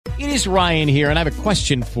It is Ryan here, and I have a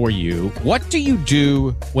question for you. What do you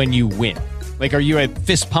do when you win? Like, are you a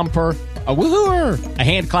fist pumper, a woohooer, a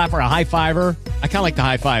hand clapper, a high fiver? I kind of like the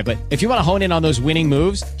high five, but if you want to hone in on those winning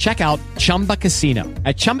moves, check out Chumba Casino.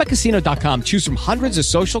 At ChumbaCasino.com, choose from hundreds of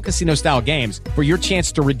social casino-style games for your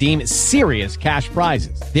chance to redeem serious cash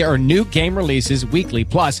prizes. There are new game releases weekly,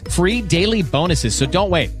 plus free daily bonuses. So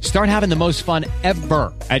don't wait. Start having the most fun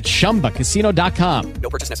ever at ChumbaCasino.com.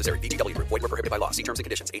 No purchase necessary. VGW. Void where prohibited by law. See terms and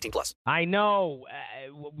conditions. 18 plus. I know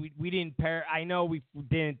we didn't pair. I know we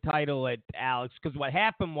didn't title it, Alex, because what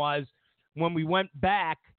happened was when we went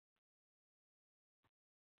back,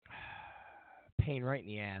 pain right in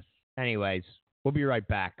the ass. Anyways, we'll be right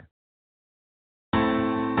back.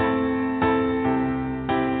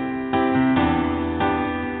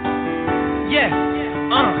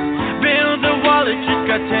 Build the wall, it just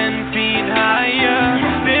got 10 feet higher.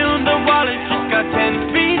 Build the wall, it just got 10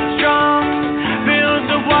 feet strong. Build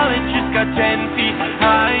the wall, it just got 10 feet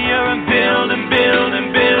higher. And build and build and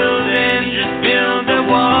build and just build the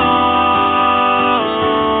wall.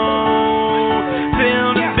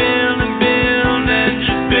 Build and build and build and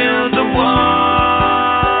just build the wall.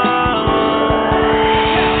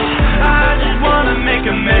 I just wanna make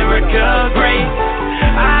America great.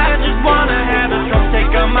 I just wanna have a Trump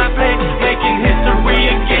take on my plate, making history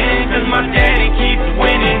again, cause my daddy keeps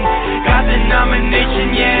winning. Got the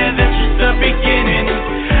nomination, yeah, that's just the beginning.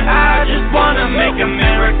 I just wanna make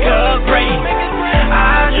America great.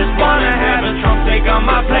 I just wanna have a Trump take on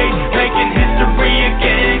my plate, making history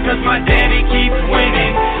again, cause my daddy keeps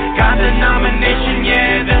winning. Got the nomination,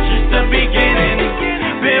 yeah, that's just the beginning.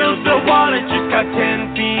 Build the wall, it just got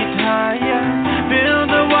 10 feet higher. Build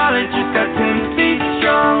the wall, it just got 10 feet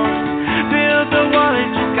strong. Build the wall, it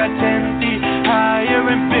just got 10 feet higher.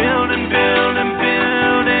 And build and build and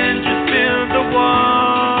build and just build the wall.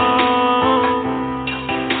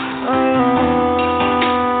 Oh,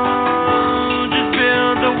 just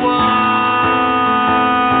build the wall.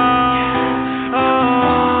 Oh,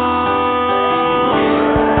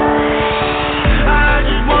 I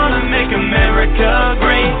just wanna make America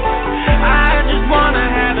great. I just wanna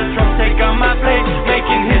have a Trump take on my plate,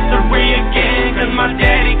 making history again, cause my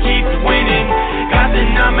daddy keeps winning. Got the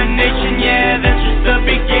nomination, yeah, that's just the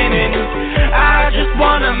beginning. I just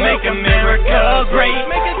wanna make America great.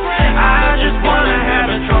 I just wanna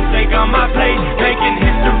have a Trump take on my plate, making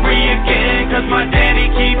history again, cause my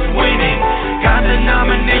daddy keeps winning. Got the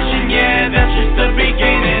nomination, yeah, that's just the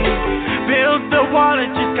beginning. Build the wall,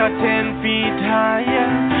 it just got 10 feet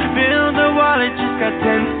higher. Build the wall, it just got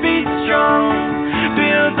 10 feet strong.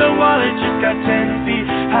 Build the wall, it just got 10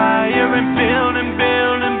 feet higher. And build and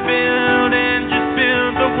build and build and just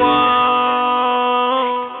build the wall.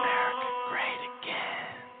 America great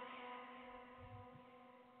again.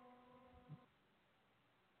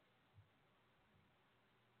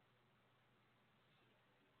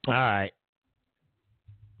 All right.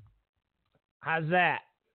 How's that?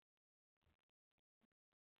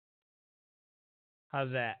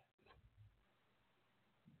 How's that?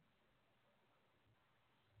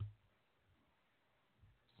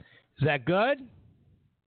 Is that good?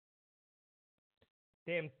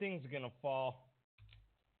 Damn thing's gonna fall.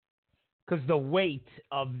 Because the weight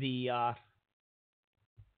of the all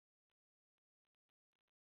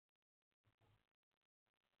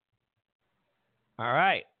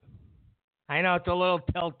right. I know it's a little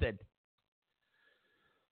tilted.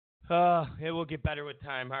 It will get better with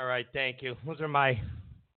time. All right, thank you. Those are my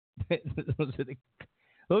those are the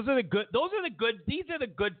good these are the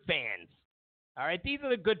good fans. All right, these are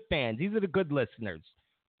the good fans. These are the good listeners.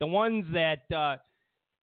 The ones that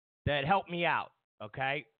help me out,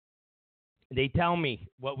 okay? They tell me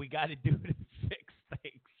what we got to do to fix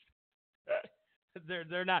things.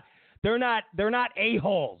 They're not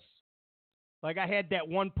a-holes. Like I had that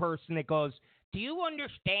one person that goes, "Do you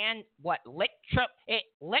understand what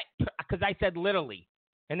because I said literally,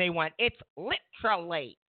 and they went, "It's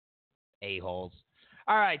literally a-holes."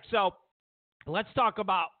 All right, so let's talk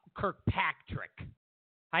about Kirkpatrick.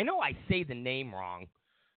 I know I say the name wrong.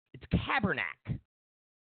 It's Kaepernick.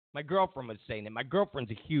 My girlfriend was saying that. My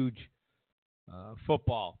girlfriend's a huge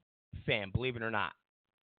football fan, believe it or not.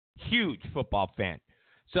 Huge football fan.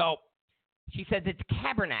 So she says it's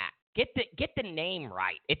Kaepernick. Get the name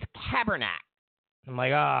right. It's Kaepernick. I'm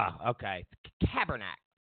like, okay. Kaepernick.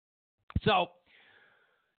 So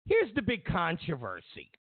here's the big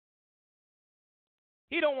controversy.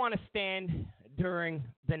 He don't want to stand during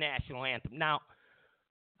the national anthem. Now,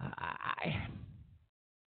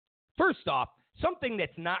 first off, something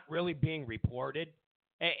that's not really being reported,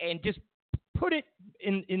 and just put it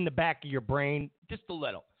in the back of your brain just a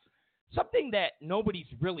little. something that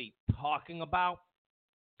nobody's really talking about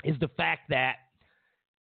is the fact that,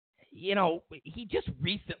 he just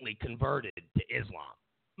recently converted to Islam.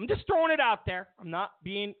 I'm just throwing it out there. I'm not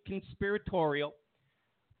being conspiratorial.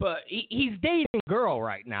 But he's dating a girl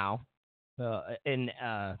right now. And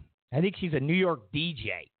I think she's a New York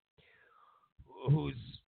DJ who's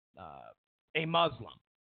a Muslim.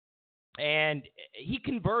 And he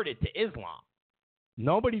converted to Islam.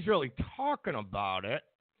 Nobody's really talking about it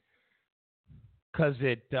because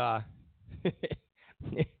it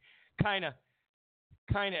kind of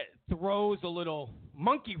throws a little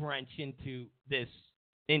monkey wrench into this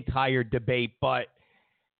entire debate. But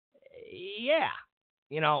yeah,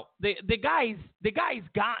 the guy's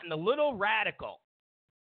gotten a little radical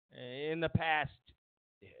in the past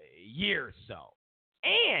year or so,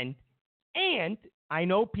 and I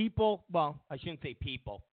know people. Well, I shouldn't say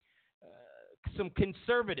people. Some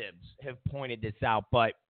conservatives have pointed this out,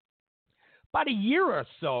 but about a year or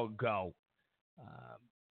so ago,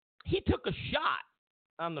 he took a shot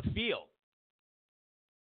on the field.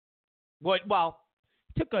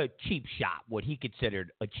 Took a cheap shot, what he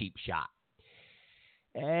considered a cheap shot.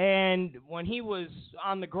 And when he was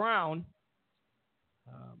on the ground,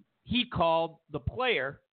 he called the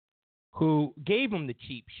player who gave him the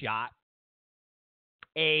cheap shot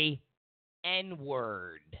a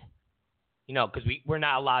N-word. Because we're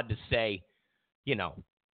not allowed to say,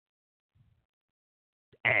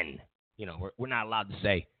 N. We're not allowed to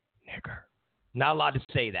say nigger. Not allowed to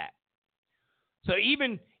say that. So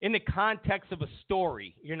even in the context of a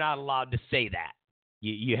story, you're not allowed to say that.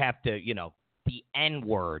 You have to, the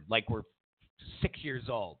N-word, like we're 6 years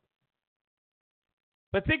old.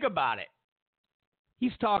 But think about it.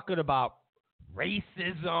 He's talking about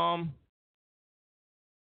racism.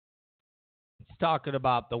 He's talking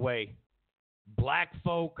about the way black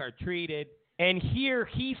folk are treated. And here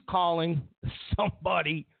he's calling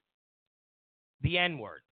somebody the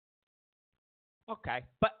N-word. Okay,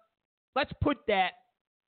 but let's put that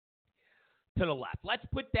to the left.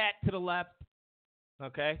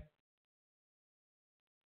 Okay?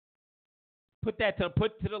 Put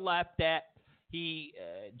to the left that he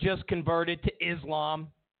just converted to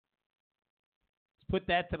Islam. Let's put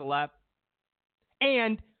that to the left.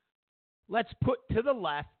 And let's put to the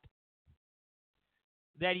left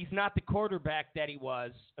that he's not the quarterback that he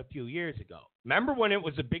was a few years ago. Remember when it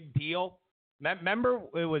was a big deal? Remember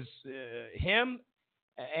it was him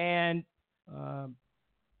and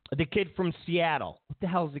the kid from Seattle. What the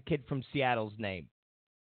hell is the kid from Seattle's name?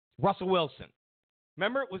 Russell Wilson.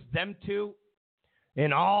 Remember it was them two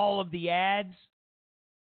in all of the ads?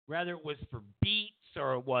 Whether it was for Beats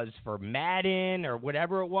or it was for Madden or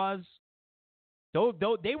whatever it was. They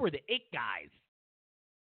were the it guys.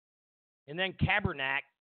 And then Kaepernick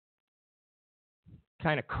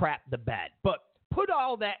kind of crapped the bed. But put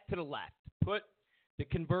all that to the left. Put the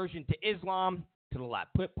conversion to Islam to the left.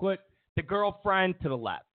 Put the girlfriend to the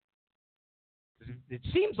left. It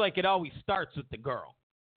seems like it always starts with the girl.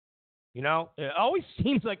 It always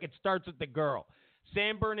seems like it starts with the girl.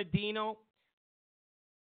 San Bernardino,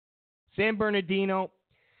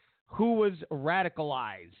 who was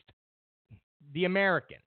radicalized? The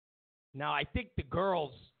American. Now, I think the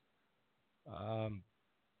girls from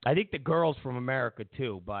America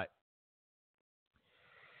too, but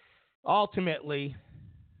ultimately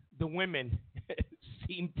the women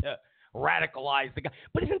seem to radicalize the guy.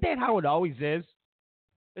 But isn't that how it always is?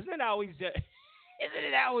 Isn't it how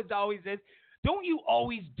it always is? Don't you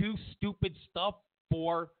always do stupid stuff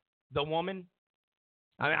for the woman?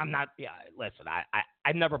 I mean, I'm not. Yeah, listen.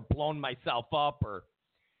 I've never blown myself up or,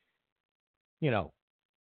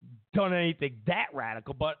 done anything that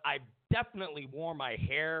radical. But I've definitely worn my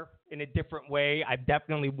hair in a different way. I've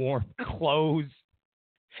definitely worn clothes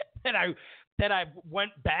that I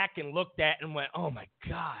went back and looked at and went, oh my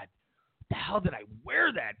God, what the hell did I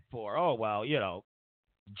wear that for? Oh well,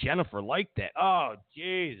 Jennifer liked that. Oh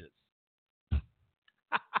Jesus.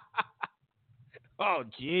 Oh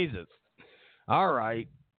Jesus. All right.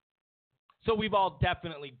 So we've all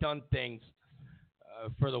definitely done things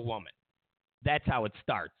for the woman. That's how it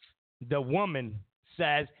starts. The woman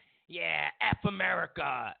says, yeah, F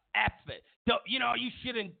America, F it. You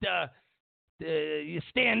shouldn't you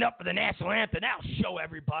stand up for the national anthem. That'll show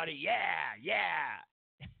everybody. Yeah.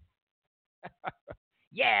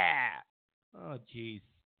 Yeah. Oh, jeez.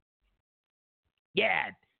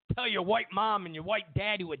 Yeah, tell your white mom and your white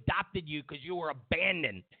dad who adopted you because you were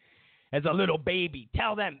abandoned as a little baby.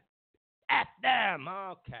 Tell them, F them.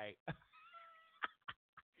 Okay.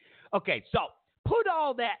 Okay, so put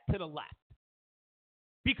all that to the left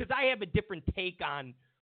because I have a different take on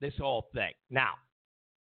this whole thing. Now,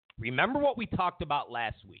 Remember what we talked about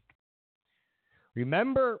last week.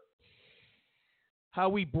 Remember how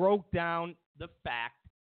we broke down the fact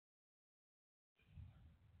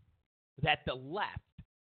that the left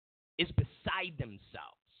is beside themselves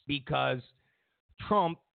because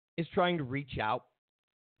Trump is trying to reach out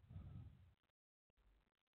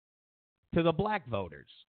to the black voters.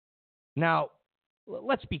 Now,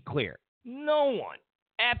 let's be clear. No one,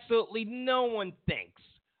 absolutely no one thinks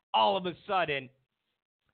all of a sudden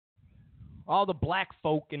all the black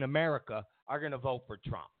folk in America are going to vote for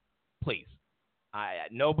Trump. Please.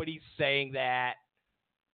 Nobody's saying that.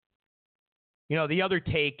 You know, the other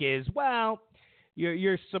take is, well,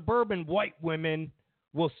 your suburban white women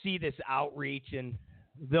will see this outreach and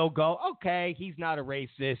they'll go, okay, he's not a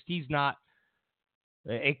racist. He's not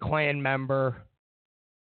a Klan member.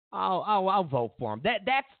 I'll vote for him.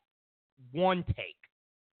 That's one take.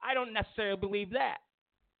 I don't necessarily believe that.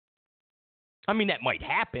 I mean, that might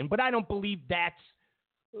happen, but I don't believe that's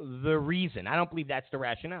the reason. I don't believe that's the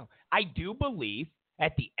rationale. I do believe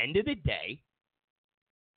at the end of the day,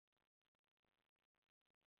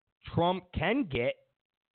 Trump can get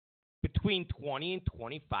between 20 and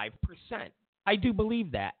 25%. I do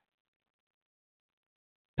believe that.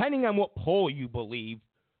 Depending on what poll you believe,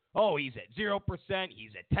 oh, he's at 0%,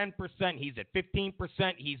 he's at 10%, he's at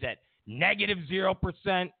 15%, he's at negative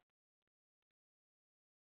 0%.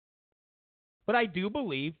 But I do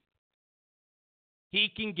believe he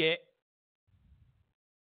can get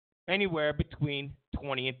anywhere between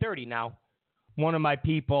 20 and 30. Now, one of my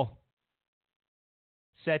people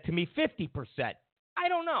said to me 50%. I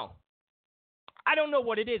don't know. I don't know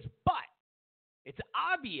what it is, but it's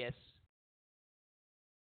obvious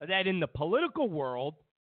that in the political world,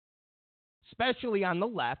 especially on the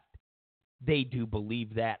left, they do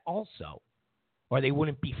believe that also. Or they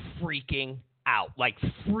wouldn't be freaking out, like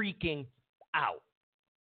freaking out.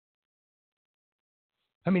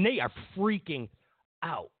 I mean, they are freaking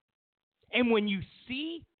out. And when you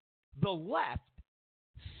see the left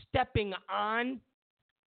stepping on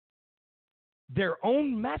their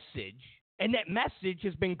own message, and that message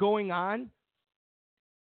has been going on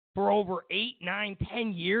for over 8, 9,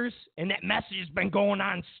 10 years, and that message has been going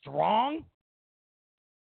on strong,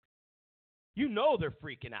 you know they're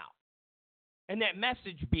freaking out. And that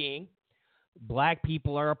message being, black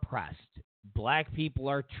people are oppressed. Black people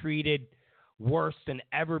are treated worse than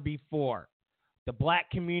ever before. The black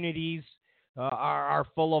communities are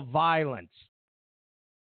full of violence.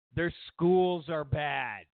 Their schools are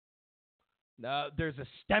bad. There's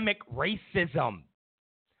systemic racism.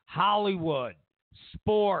 Hollywood,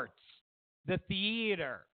 sports, the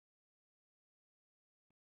theater.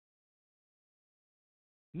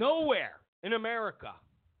 Nowhere in America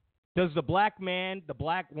does the black man, the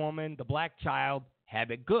black woman, the black child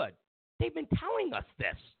have it good. They've been telling us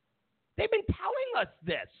this. They've been telling us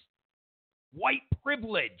this. White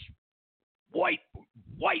privilege. White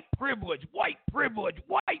privilege. White privilege.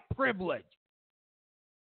 White privilege.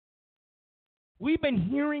 We've been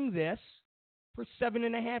hearing this for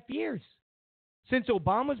 7.5 years. Since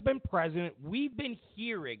Obama's been president, we've been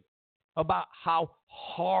hearing about how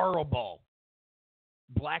horrible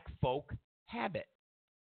black folk have it.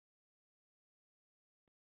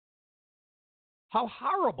 How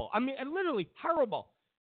horrible. I mean, literally horrible.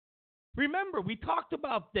 Remember, we talked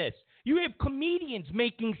about this. You have comedians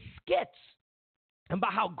making skits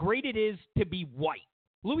about how great it is to be white.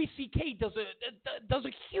 Louis C.K. does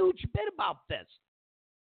a huge bit about this.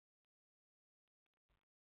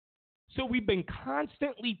 So we've been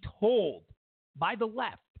constantly told by the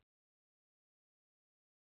left,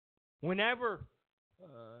 whenever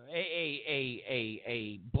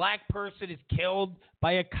a black person is killed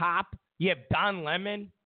by a cop, you have Don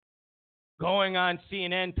Lemon going on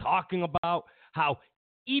CNN talking about how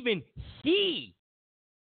even he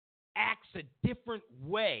acts a different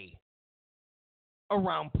way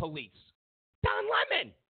around police. Don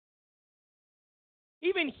Lemon.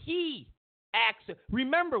 Even he acts.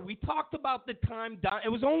 Remember, we talked about the time it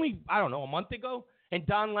was only, a month ago, and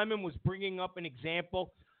Don Lemon was bringing up an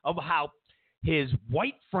example of how his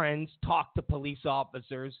white friends talk to police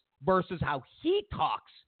officers versus how he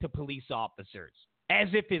talks to police officers. As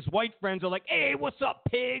if his white friends are like, hey, what's up,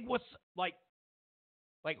 pig? What's like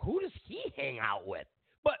who does he hang out with?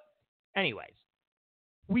 But anyways,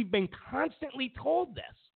 we've been constantly told this.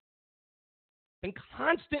 Been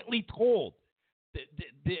constantly told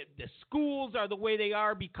the schools are the way they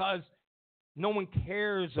are because no one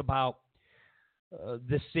cares about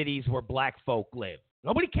the cities where black folk live.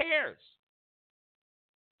 Nobody cares.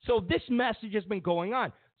 So this message has been going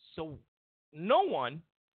on. So no one,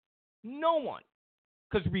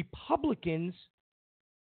 because Republicans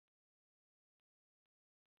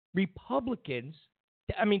Republicans,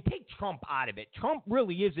 I mean, take Trump out of it. Trump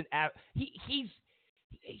really isn't. He's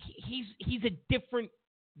a different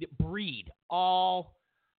breed. All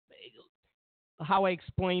how I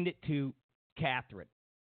explained it to Catherine.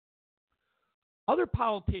 Other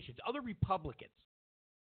politicians, other Republicans,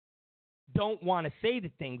 don't want to say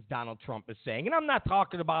the things Donald Trump is saying, and I'm not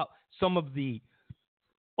talking about some of the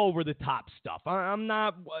over-the-top stuff. I'm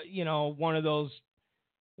not, one of those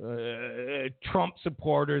Trump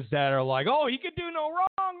supporters that are like, oh, he could do no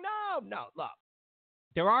wrong. No, look.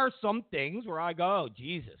 There are some things where I go, oh,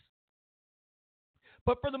 Jesus.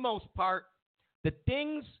 But for the most part, the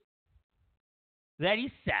things that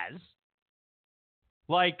he says,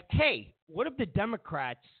 like, hey, what have the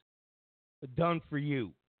Democrats done for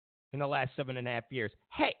you in the last 7.5 years?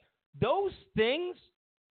 Hey, those things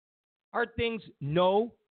are things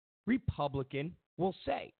no Republican will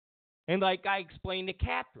say. And like I explained to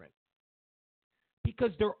Catherine,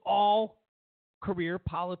 because they're all career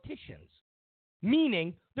politicians,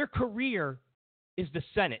 meaning their career is the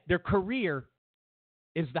Senate. Their career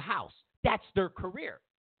is the House. That's their career.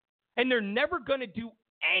 And they're never going to do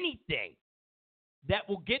anything that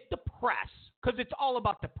will get the press, because it's all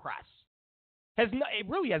about the press. It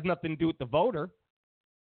really has nothing to do with the voter.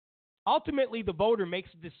 Ultimately, the voter makes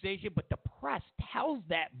a decision, but the press tells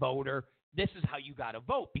that voter, this is how you got to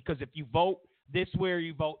vote. Because if you vote this way or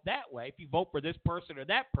you vote that way, if you vote for this person or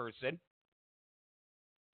that person,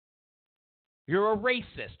 you're a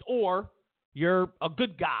racist, or you're a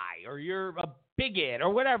good guy, or you're a bigot,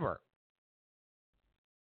 or whatever.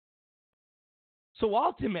 So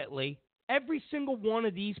ultimately, every single one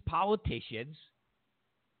of these politicians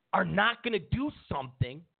are not going to do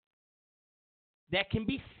something that can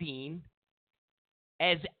be seen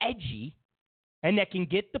as edgy and that can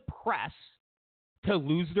get the press to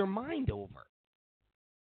lose their mind over.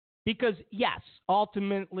 Because, yes,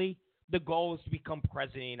 ultimately, the goal is to become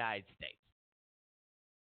president of the United States.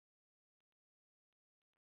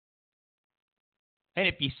 And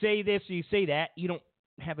if you say this or you say that, you don't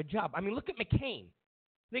have a job. I mean, look at McCain.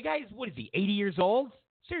 The guy's, what is he, 80 years old?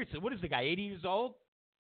 Seriously, what is the guy, 80 years old?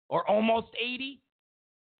 Or almost 80?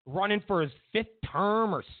 Running for his 5th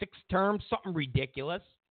term or 6th term, something ridiculous.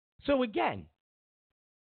 So again,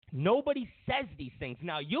 nobody says these things.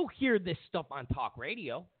 Now, you'll hear this stuff on talk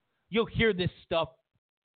radio. You'll hear this stuff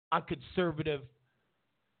on conservative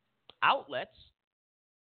outlets.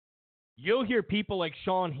 You'll hear people like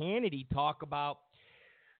Sean Hannity talk about,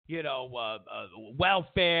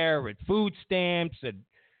 welfare and food stamps and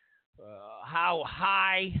how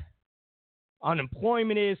high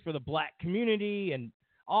unemployment is for the black community, and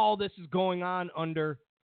all this is going on under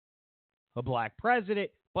a black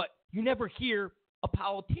president. But you never hear a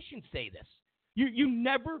politician say this. You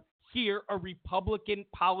never hear a Republican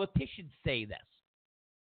politician say this.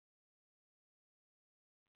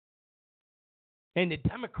 And the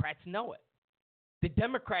Democrats know it. The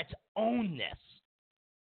Democrats own this.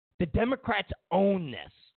 The Democrats own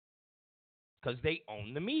this because they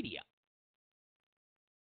own the media.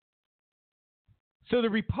 So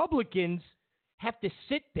the Republicans have to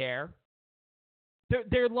sit there.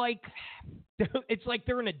 They're like, it's like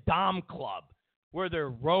they're in a dom club where they're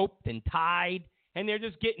roped and tied and they're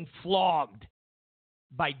just getting flogged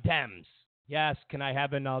by Dems. Yes, can I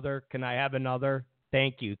have another? Can I have another?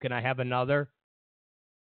 Thank you. Can I have another?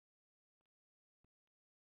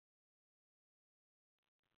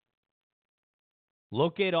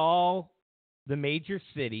 Look at all the major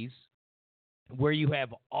cities where you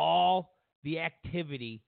have all the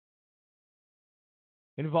activity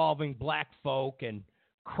involving black folk and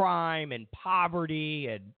crime and poverty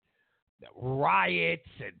and riots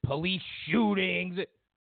and police shootings.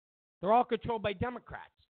 They're all controlled by Democrats.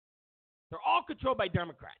 They're all controlled by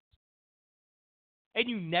Democrats. And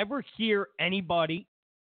you never hear anybody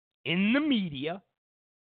in the media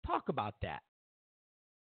talk about that.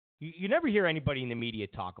 You never hear anybody in the media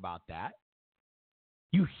talk about that.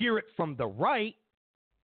 You hear it from the right.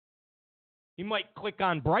 You might click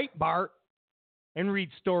on Breitbart and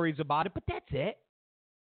read stories about it, but that's it.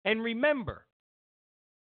 And remember,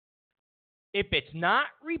 if it's not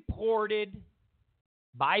reported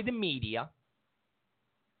by the media,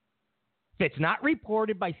 if it's not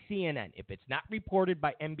reported by CNN, if it's not reported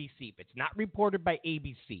by NBC, if it's not reported by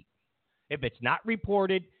ABC, if it's not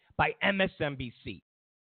reported by MSNBC,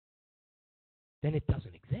 then it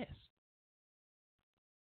doesn't exist.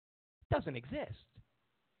 It doesn't exist.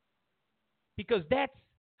 Because that's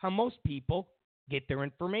how most people get their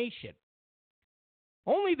information.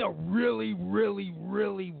 Only the really, really,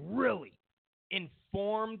 really, really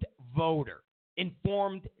informed voter,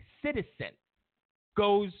 informed citizen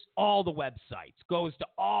goes all the websites, goes to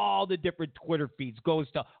all the different Twitter feeds, goes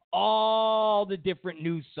to all the different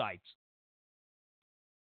news sites.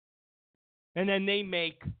 And then they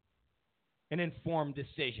make an informed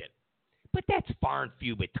decision. But that's far and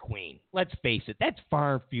few between. Let's face it, that's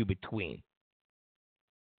far and few between.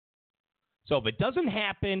 So if it doesn't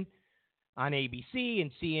happen on ABC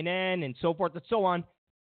and CNN and so forth and so on,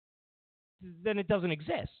 then it doesn't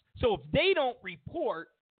exist. So if they don't report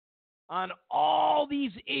on all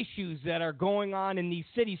these issues that are going on in these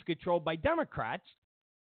cities controlled by Democrats,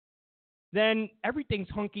 then everything's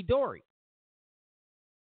hunky-dory.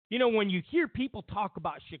 You know, when you hear people talk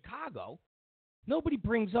about Chicago, nobody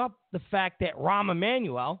brings up the fact that Rahm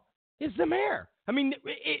Emanuel is the mayor. I mean,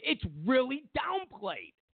 it's really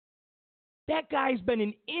downplayed. That guy's been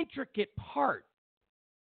an intricate part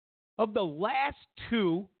of the last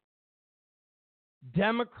two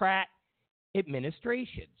Democrat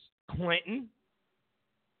administrations, Clinton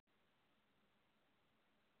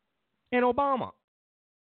and Obama.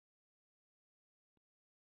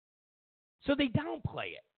 So they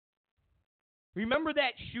downplay it. Remember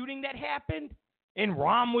that shooting that happened and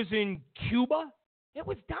Rahm was in Cuba? It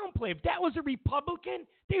was downplayed. If that was a Republican,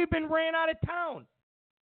 they would have been ran out of town.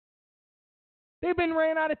 They've been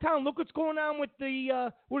ran out of town. Look what's going on with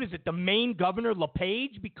the, the Maine governor,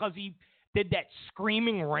 LePage, because he did that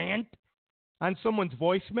screaming rant on someone's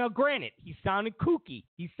voicemail. Granted, he sounded kooky.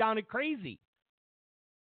 He sounded crazy.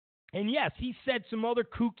 And yes, he said some other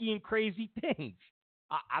kooky and crazy things.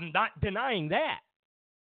 I'm not denying that.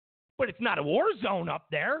 But it's not a war zone up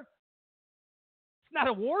there. It's not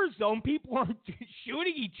a war zone. People aren't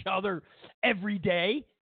shooting each other every day.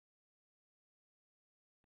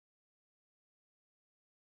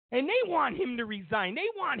 And they want him to resign. They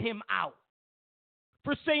want him out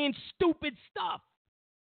for saying stupid stuff.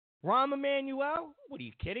 Rahm Emanuel? What, are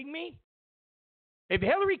you kidding me? If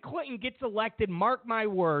Hillary Clinton gets elected, mark my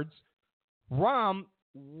words, Rahm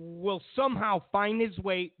will somehow find his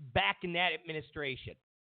way back in that administration.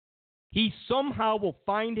 He somehow will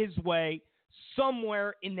find his way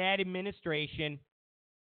somewhere in that administration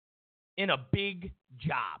in a big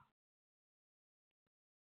job.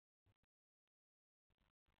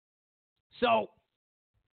 So,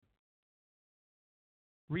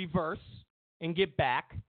 reverse and get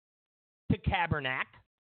back to Kaepernick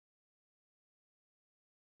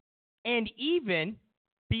and even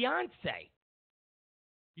Beyonce.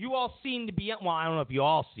 You all seen the Beyonce, well, I don't know if you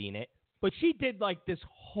all seen it, but she did like this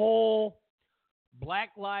whole Black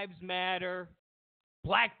Lives Matter,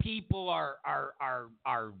 black people are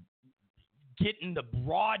getting the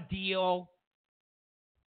raw deal.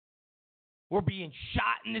 We're being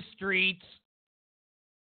shot in the streets.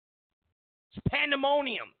 It's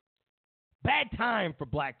pandemonium. Bad time for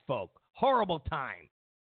black folk. Horrible time.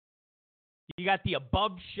 You got the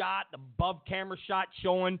above camera shot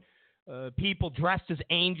showing people dressed as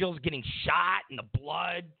angels getting shot and the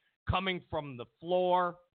blood coming from the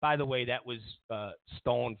floor. By the way, that was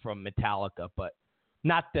stolen from Metallica, but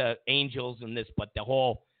not the angels in this, but the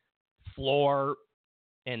whole floor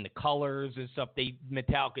and the colors and stuff.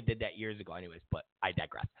 Metallica did that years ago anyways, but I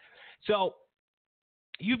digress. So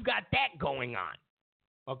you've got that going on.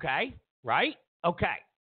 Okay? Right? Okay.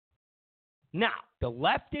 Now, the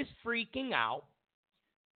left is freaking out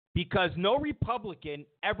because no Republican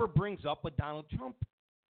ever brings up what Donald Trump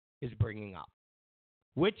is bringing up,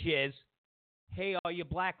 which is, hey, all you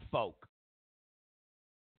black folk,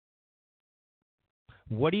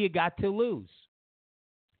 what do you got to lose?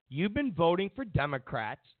 You've been voting for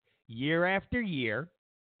Democrats year after year,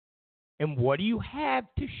 and what do you have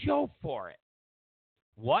to show for it?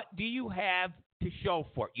 What do you have to show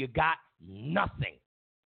for it? You got nothing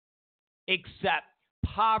except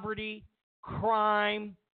poverty,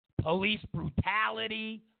 crime, police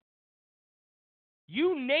brutality.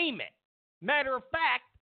 You name it. Matter of fact,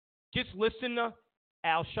 just listen to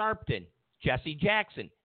Al Sharpton, Jesse Jackson,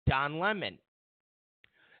 Don Lemon.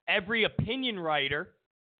 Every opinion writer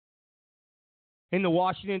in the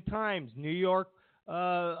Washington Times, New York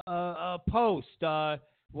Post,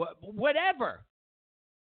 whatever.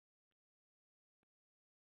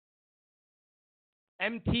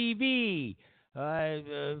 MTV,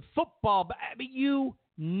 football, I mean, you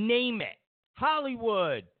name it.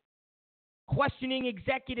 Hollywood, questioning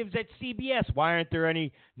executives at CBS. Why aren't there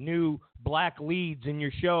any new black leads in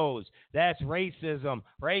your shows? That's racism.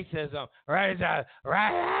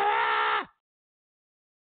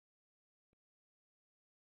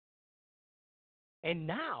 And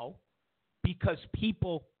now, because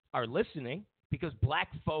people are listening, because black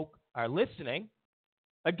folk are listening,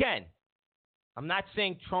 again, I'm not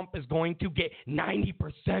saying Trump is going to get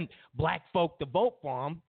 90% black folk to vote for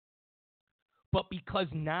him. But because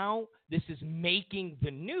now this is making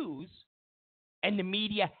the news and the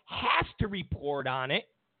media has to report on it,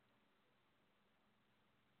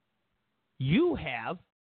 you have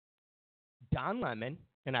Don Lemon,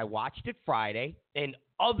 and I watched it Friday, and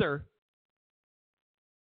other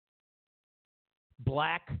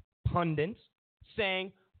black pundits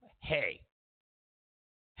saying, hey,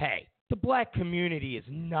 the black community is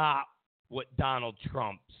not what Donald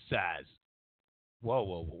Trump says.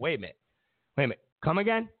 Whoa, wait a minute. Come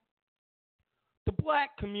again? The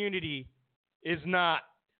black community is not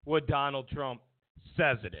what Donald Trump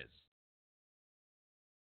says it is.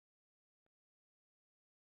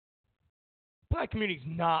 Black community is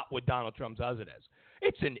not what Donald Trump says it is.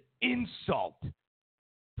 It's an insult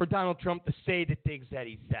for Donald Trump to say the things that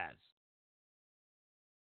he says.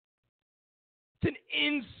 It's an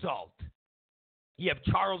insult. You have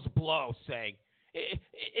Charles Blow saying,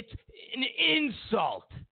 it's an insult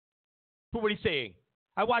for what he's saying.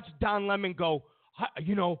 I watched Don Lemon go, I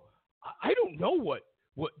don't know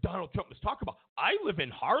what Donald Trump was talking about. I live in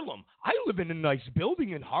Harlem. I live in a nice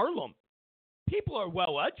building in Harlem. People are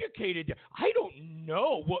well educated. I don't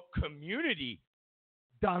know what community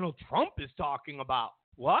Donald Trump is talking about.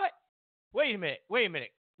 What? Wait a minute.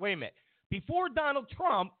 Before Donald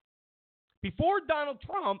Trump,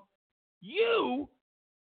 you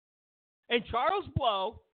and Charles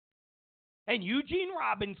Blow and Eugene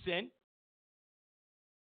Robinson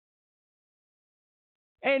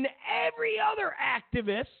and every other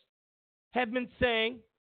activist have been saying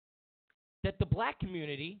that the black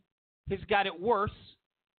community has got it worse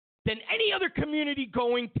than any other community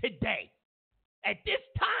going today. At this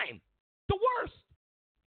time, the worst.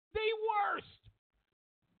 The worst.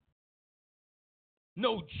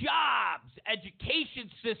 No jobs. Education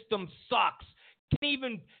system sucks. Can't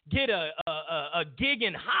even get a gig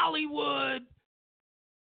in Hollywood.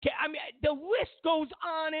 I mean, the list goes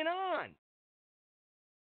on and on.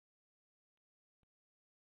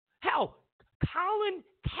 Hell, Colin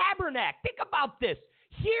Kaepernick. Think about this.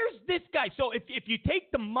 Here's this guy. So if you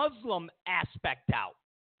take the Muslim aspect out,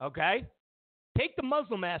 okay? Take the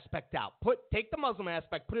Muslim aspect out. Take the Muslim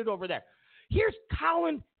aspect, put it over there. Here's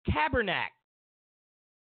Colin Kaepernick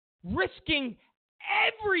risking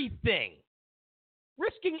everything.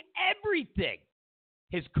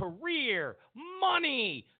 His career,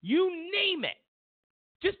 money, you name it.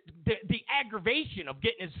 Just the aggravation of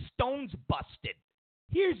getting his stones busted.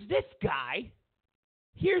 Here's this guy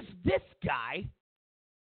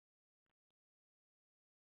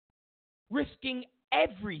risking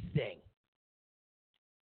everything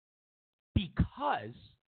because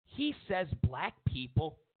he says black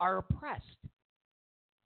people are oppressed.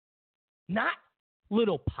 Not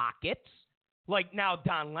little pockets like now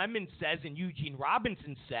Don Lemon says and Eugene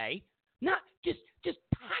Robinson say. Not just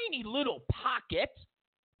tiny little pockets.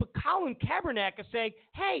 But Colin Kaepernick is saying,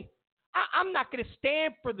 hey, I'm not going to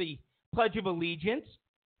stand for the Pledge of Allegiance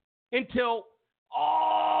until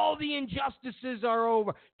all the injustices are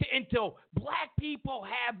over, until black people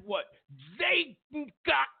have what they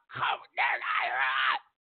got covered.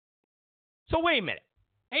 So wait a minute.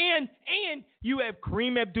 And you have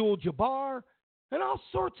Kareem Abdul-Jabbar and all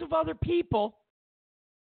sorts of other people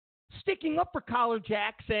sticking up for Collar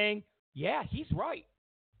Jack saying, yeah, he's right.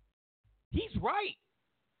 He's right.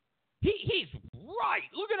 He's right.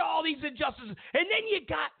 Look at all these injustices. And then you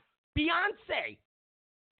got Beyonce.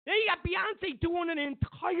 Doing an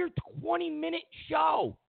entire 20-minute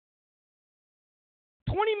show.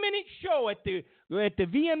 20-minute show at the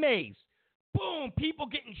VMAs. Boom, people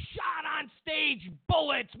getting shot on stage,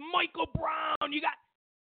 bullets, Michael Brown,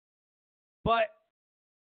 but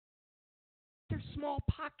they're small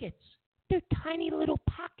pockets. They're tiny little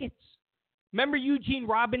pockets. Remember Eugene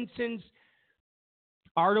Robinson's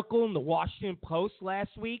article in the Washington Post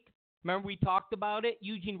last week? Remember we talked about it?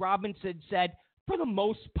 Eugene Robinson said, for the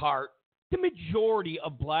most part, the majority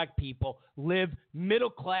of black people live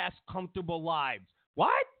middle-class, comfortable lives.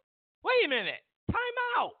 What? Wait a minute. Time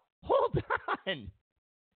out. Hold on.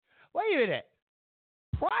 Wait a minute.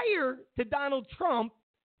 Prior to Donald Trump,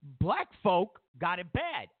 black folk got it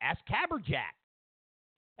bad. Ask Caberjack.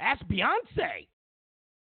 Ask Beyonce.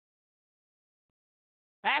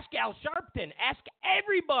 Ask Al Sharpton. Ask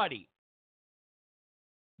everybody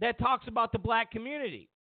that talks about the black community.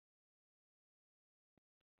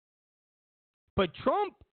 But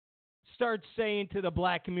Trump starts saying to the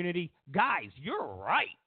black community, guys, you're right.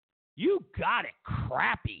 You got it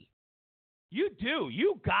crappy. You do.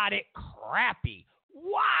 You got it crappy.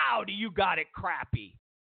 Wow, do you got it crappy.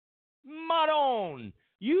 Marron.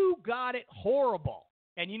 You got it horrible.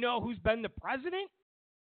 And you know who's been the president?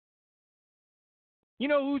 You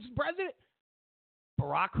know who's president?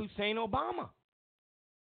 Barack Hussein Obama.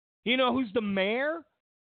 You know who's the mayor?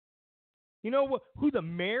 You know who the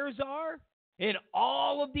mayors are in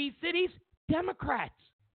all of these cities? Democrats.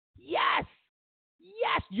 Yes.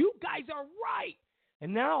 Yes, you guys are right.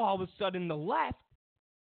 And now all of a sudden the left,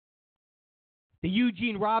 the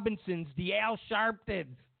Eugene Robinsons, the Al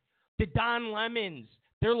Sharptons, the Don Lemons,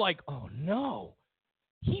 they're like, oh no,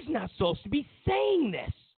 he's not supposed to be saying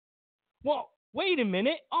this. Well, wait a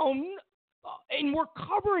minute. Oh, no. And we're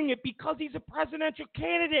covering it because he's a presidential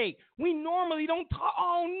candidate. We normally don't talk.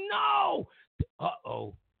 Oh, no.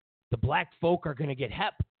 Uh-oh. The black folk are going to get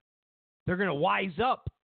hep. They're going to wise up.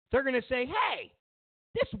 They're going to say, hey,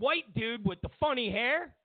 this white dude with the funny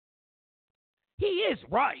hair, he is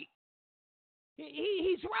right.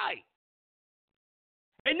 He's right.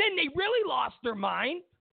 And then they really lost their mind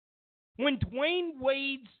when Dwayne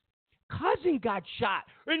Wade's cousin got shot.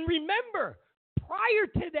 And remember, prior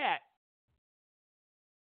to that,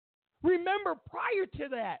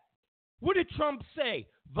 what did Trump say?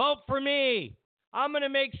 Vote for me. I'm going to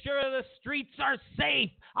make sure the streets are safe.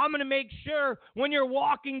 I'm going to make sure when you're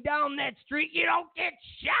walking down that street, you don't get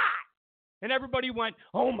shot. And everybody went,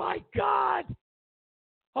 oh, my God.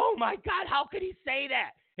 Oh, my God, how could he say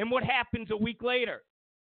that? And what happens a week later?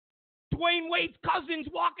 Dwayne Wade's cousin's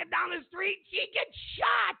walking down the street. She gets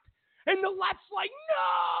shot. And the left's like,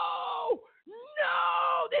 no,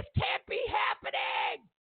 this can't be happening.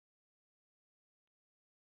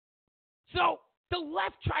 So the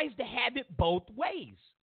left tries to have it both ways.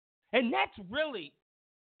 And that's really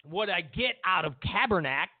what I get out of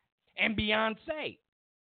Kaepernick and Beyonce,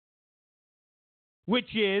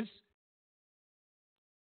 which is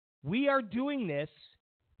we are doing this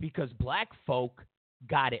because black folk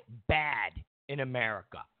got it bad in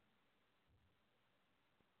America.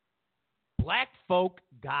 Black folk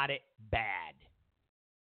got it bad.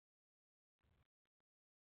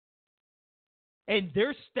 And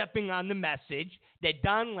they're stepping on the message that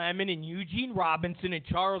Don Lemon and Eugene Robinson and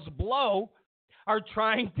Charles Blow are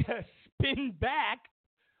trying to spin back,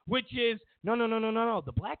 which is, no.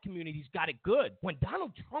 The black community's got it good. When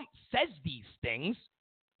Donald Trump says these things,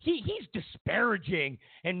 he's disparaging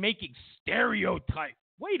and making stereotypes.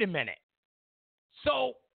 Wait a minute.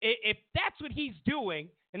 So if that's what he's doing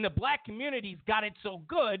and the black community's got it so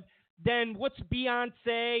good, then what's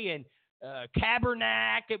Beyonce and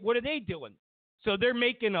Kaepernick, what are they doing? So they're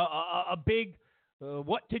making a big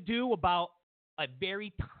what to do about a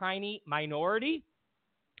very tiny minority.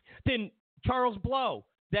 Then Charles Blow,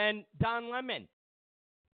 then Don Lemon.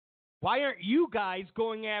 Why aren't you guys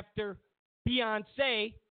going after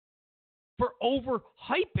Beyonce for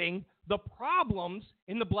overhyping the problems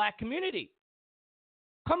in the black community?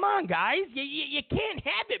 Come on, guys. You can't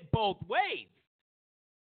have it both ways.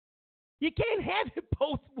 You can't have it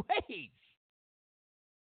both ways.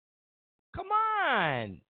 Come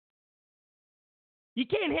on. You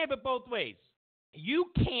can't have it both ways. You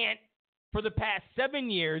can't, for the past 7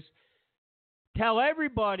 years, tell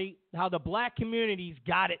everybody how the black community's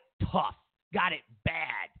got it tough, got it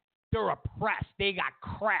bad. They're oppressed. They got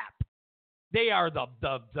crap. They are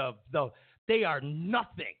they are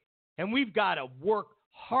nothing. And we've got to work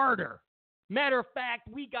harder. Matter of fact,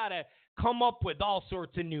 we got to come up with all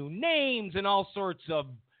sorts of new names and all sorts of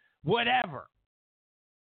whatever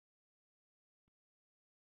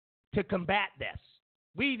to combat this.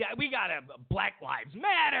 We got to Black Lives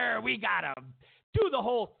Matter. We got to do the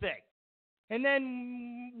whole thing. And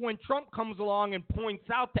then when Trump comes along and points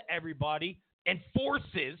out to everybody and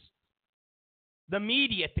forces the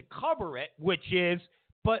media to cover it, which is,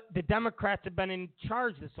 but the Democrats have been in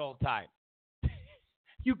charge this whole time.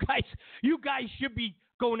 You guys should be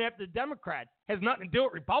going after the Democrats. Has nothing to do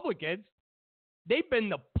with Republicans. They've been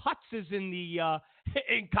the putzes in the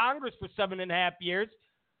in Congress for 7.5 years.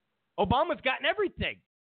 Obama's gotten everything.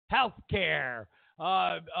 Health care,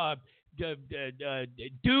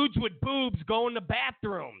 dudes with boobs going to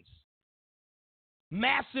bathrooms,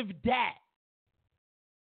 massive debt.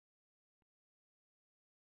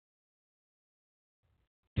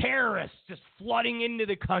 Terrorists just flooding into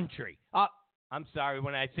the country. I'm sorry,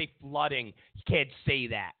 when I say flooding, you can't say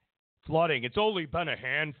that. Flooding, it's only been a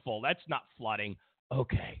handful. That's not flooding.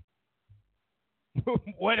 Okay.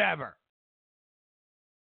 Whatever.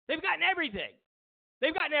 They've gotten everything.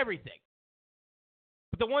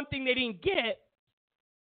 But the one thing they didn't get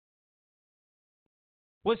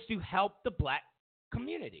was to help the black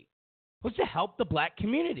community.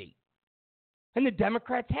 And the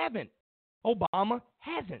Democrats haven't. Obama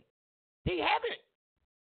hasn't. They haven't.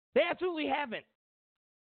 They absolutely haven't.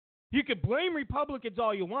 You could blame Republicans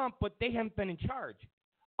all you want, but they haven't been in charge.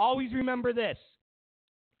 Always remember this.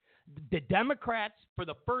 The Democrats, for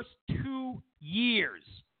the first 2 years,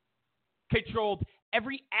 controlled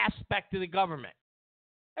every aspect of the government.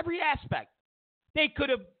 Every aspect. They could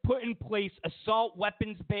have put in place assault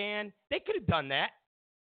weapons ban. They could have done that.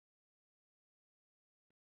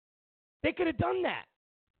 They could have done that.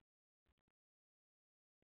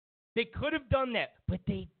 They could have done that, but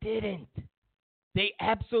they didn't. They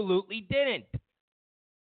absolutely didn't.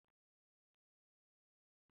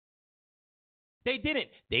 They didn't.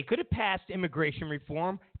 They could have passed immigration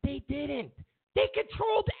reform. They didn't. They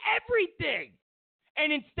controlled everything.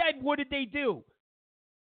 And instead, what did they do?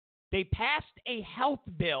 They passed a health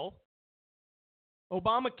bill,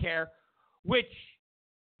 Obamacare, which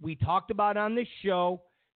we talked about on this show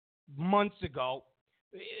months ago.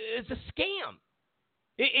 It's a scam.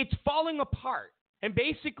 It's falling apart. And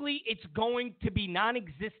basically, it's going to be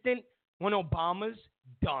non-existent when Obama's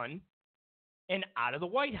done and out of the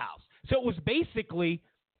White House. So it was basically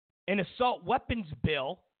an assault weapons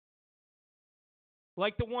bill,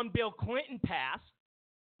 like the one Bill Clinton passed,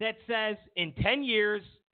 that says in 10 years,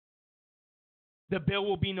 the bill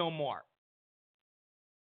will be no more.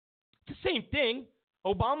 It's the same thing.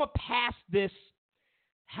 Obama passed this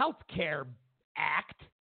health care act.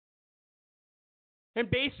 And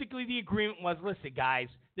basically the agreement was, listen, guys,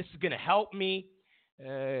 this is going to help me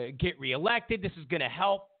get reelected. This is going to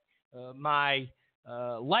help my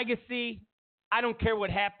legacy. I don't care what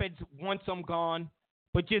happens once I'm gone,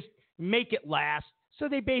 but just make it last. So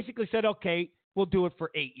they basically said, okay, we'll do it for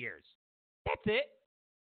 8 years. That's it.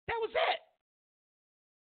 That was it.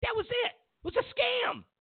 That was it. It was a scam.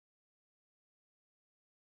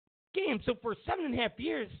 So for 7.5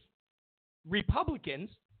 years, Republicans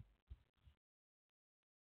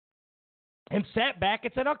and sat back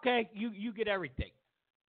and said, okay, you get everything.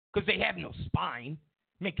 Because they have no spine.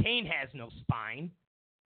 McCain has no spine.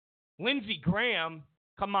 Lindsey Graham,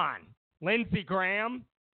 come on. Lindsey Graham,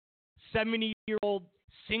 70-year-old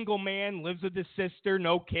single man, lives with his sister,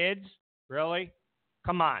 no kids. Really?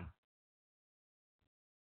 Come on.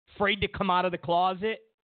 Afraid to come out of the closet?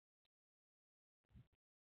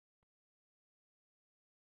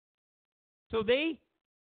 So they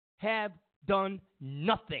have done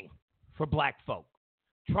nothing for black folk.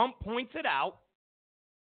 Trump points it out.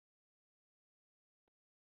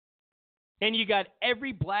 And you got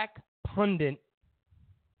every black pundit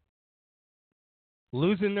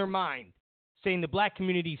losing their mind, saying the black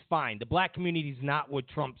community's fine. The black community's not what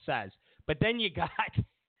Trump says. But then you got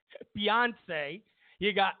Beyonce,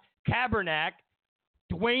 you got Kaepernick,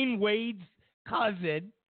 Dwayne Wade's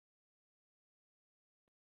cousin.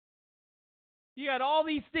 You got all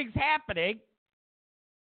these things happening,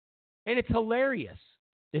 and it's hilarious.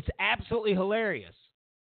 It's absolutely hilarious.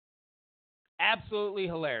 Absolutely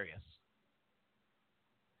hilarious.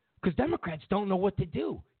 Because Democrats don't know what to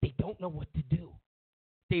do. They don't know what to do.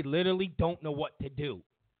 They literally don't know what to do.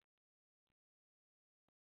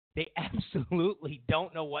 They absolutely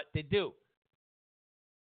don't know what to do.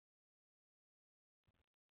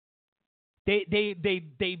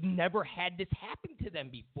 They've never had this happen to them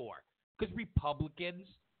before. Because Republicans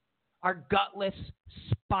are gutless,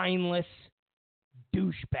 spineless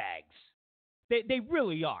douchebags. They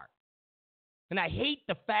really are. And I hate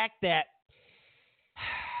the fact that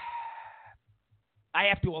I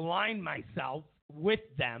have to align myself with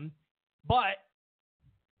them, but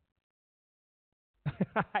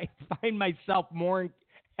I find myself more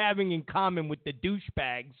having in common with the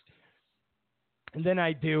douchebags than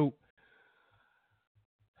I do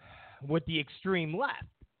with the extreme left.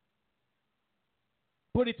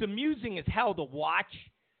 But it's amusing as hell to watch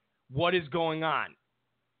what is going on.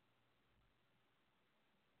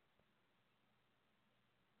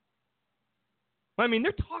 I mean,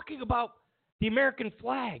 they're talking about the American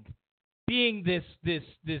flag being this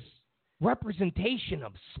representation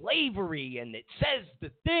of slavery, and it says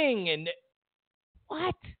the thing, and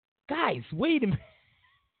what? Guys, wait a minute.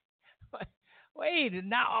 Wait,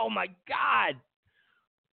 now, oh my God.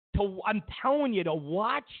 I'm telling you, to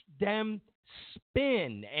watch them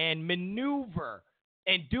spin and maneuver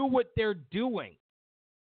and do what they're doing,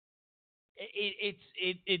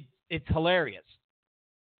 it's hilarious.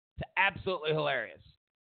 It's absolutely hilarious.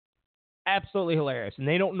 Absolutely hilarious. And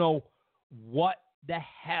they don't know what the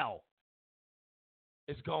hell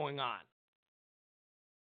is going on.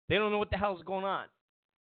 They don't know what the hell is going on.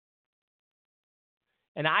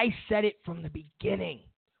 And I said it from the beginning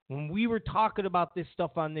when we were talking about this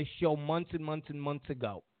stuff on this show months and months and months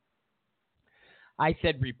ago. I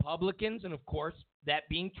said Republicans, and of course, that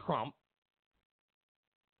being Trump,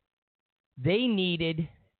 they needed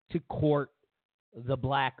to court the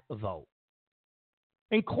black vote.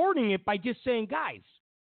 And courting it by just saying, guys,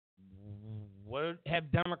 what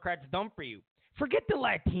have Democrats done for you? Forget the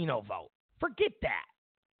Latino vote. Forget that.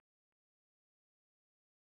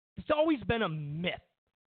 It's always been a myth.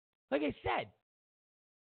 Like I said,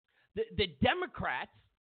 the Democrats,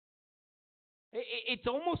 it's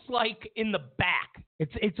almost like in the back.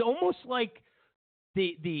 It's almost like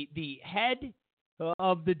the head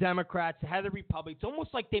of the Democrats, the head of the Republicans, it's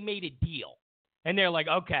almost like they made a deal. And they're like,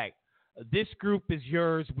 okay, this group is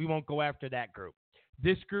yours. We won't go after that group.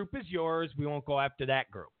 This group is yours. We won't go after that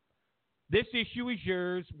group. This issue is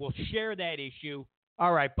yours. We'll share that issue.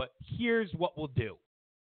 All right, but here's what we'll do.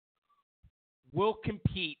 We'll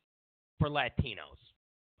compete for Latinos.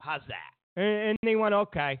 How's that? And they went,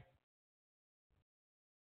 okay.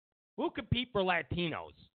 We'll compete for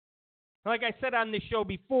Latinos. Like I said on this show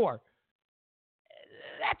before,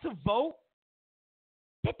 that's a vote.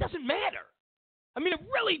 That doesn't matter. I mean, it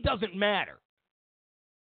really doesn't matter.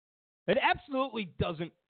 It absolutely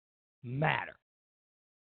doesn't matter.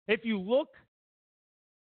 If you look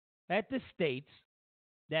at the states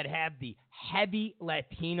that have the heavy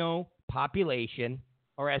Latino population,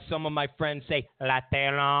 or as some of my friends say,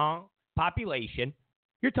 Latino population,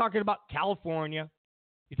 you're talking about California,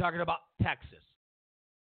 you're talking about Texas.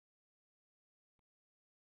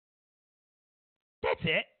 That's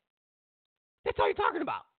it. That's all you're talking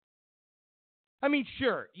about. I mean,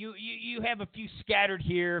 sure, you have a few scattered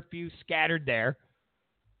here, a few scattered there.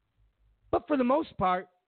 But for the most part,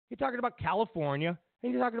 you're talking about California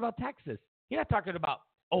and you're talking about Texas. You're not talking about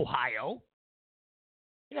Ohio.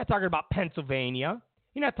 You're not talking about Pennsylvania.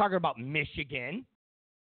 You're not talking about Michigan.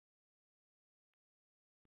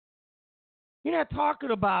 You're not talking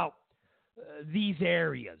about these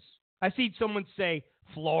areas. I see someone say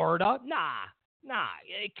Florida. Nah.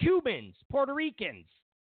 Cubans, Puerto Ricans.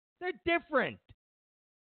 They're different.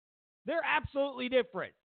 They're absolutely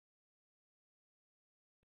different.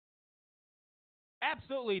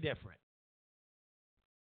 Absolutely different.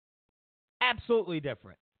 Absolutely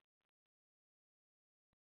different.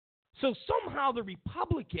 So somehow the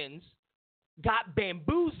Republicans got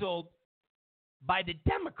bamboozled by the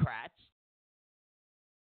Democrats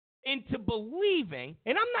into believing,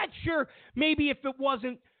 and I'm not sure maybe if it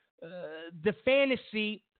wasn't the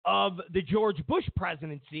fantasy of the George Bush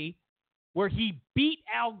presidency where he beat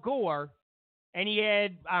Al Gore and he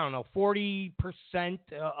had, 40%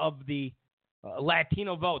 of the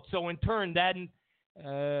Latino vote. So in turn, that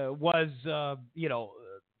was,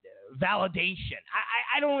 validation.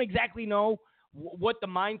 I don't exactly know what the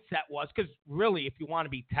mindset was because really, if you want to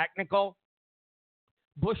be technical,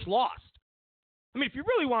 Bush lost. I mean, if you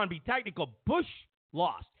really want to be technical, Bush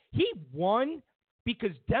lost. He won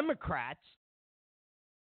because Democrats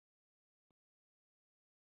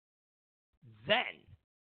then,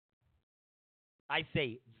 I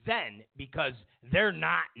say then because they're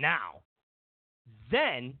not now,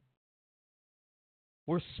 then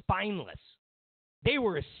were spineless. They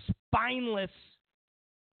were as spineless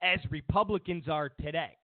as Republicans are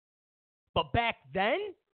today. But back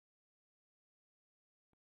then,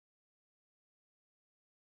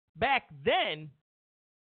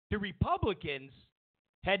 the Republicans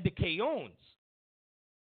had the Cajones.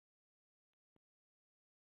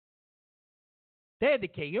 They had the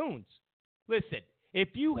Cajones. Listen, if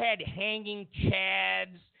you had hanging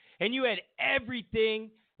chads and you had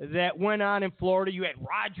everything that went on in Florida, you had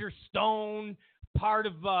Roger Stone, part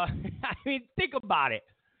of, think about it.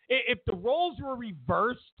 If the roles were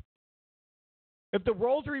reversed,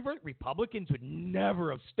 Republicans would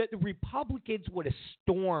never have, the Republicans would have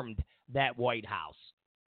stormed that White House.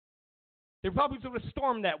 The Republicans would have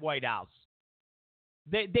stormed that White House.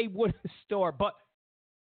 They would have stormed, but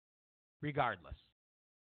regardless.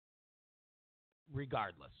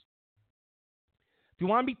 If you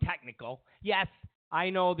want to be technical, yes, I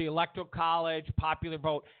know the Electoral College, popular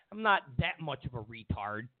vote. I'm not that much of a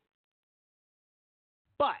retard.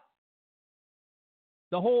 But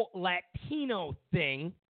the whole Latino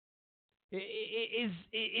thing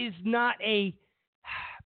is not a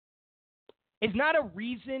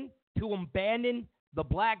reason to abandon the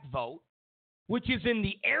black vote, which is in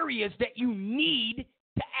the areas that you need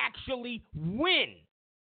to actually win.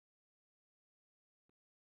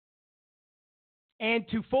 And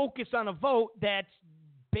to focus on a vote that's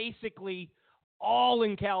basically all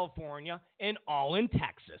in California and all in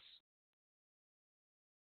Texas.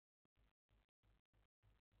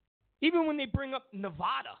 Even when they bring up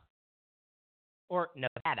Nevada,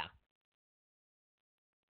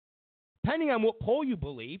 depending on what poll you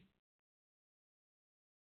believe,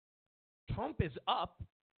 Trump is up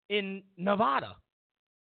in Nevada.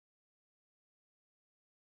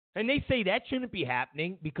 And they say that shouldn't be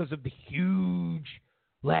happening because of the huge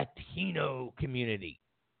Latino community.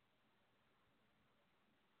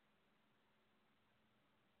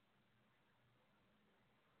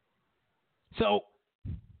 So,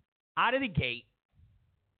 out of the gate,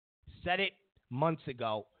 said it months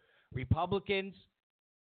ago, Republicans,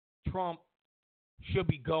 Trump should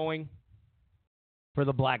be going for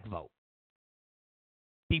the black vote.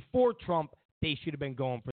 Before Trump, they should have been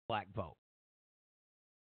going for the black vote.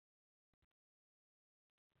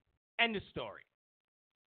 End of story.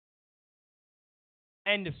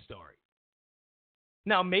 End of story.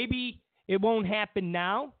 Now, maybe it won't happen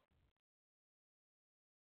now.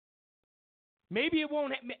 Maybe it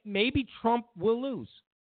won't. Maybe Trump will lose.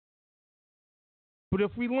 But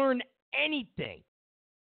if we learn anything,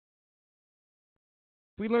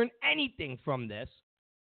 from this,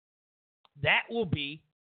 that will be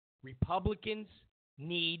Republicans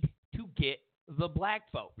need to get the black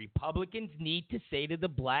vote. Republicans need to say to the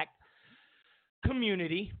black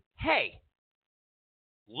community, hey,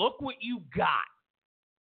 look what you got.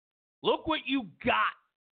 Look what you got.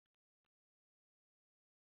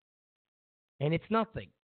 And it's nothing.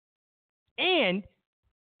 And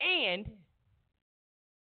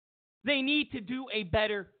they need to do a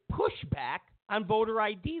better pushback on voter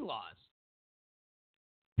ID laws.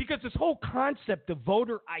 Because this whole concept of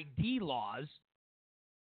voter ID laws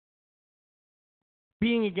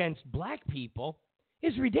being against black people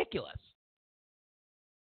is ridiculous.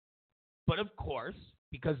 But of course,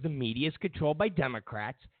 because the media is controlled by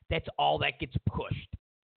Democrats, that's all that gets pushed.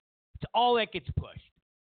 It's all that gets pushed.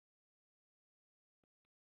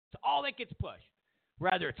 It's all that gets pushed.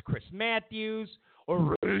 Whether it's Chris Matthews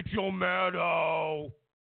or Rachel Maddow.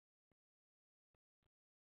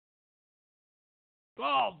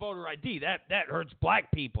 Oh, voter ID, that hurts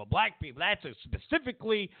black people. Black people, that's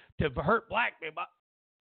specifically to hurt black people.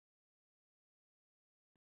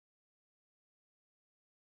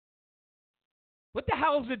 What the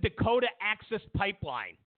hell is the Dakota Access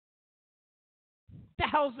Pipeline? What the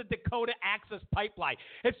hell is the Dakota Access Pipeline?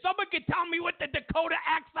 If someone could tell me what the Dakota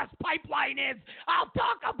Access Pipeline is, I'll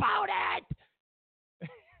talk about it.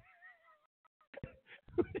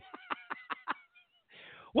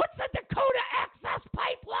 What's the Dakota Access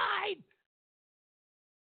Pipeline?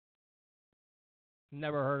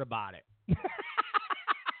 Never heard about it.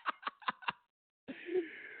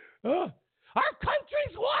 Our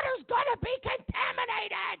country's water's gonna be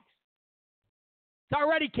contaminated. It's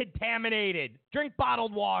already contaminated. Drink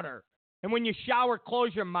bottled water. And when you shower,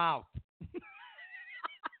 close your mouth.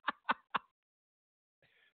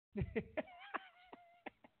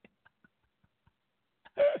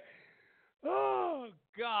 Oh,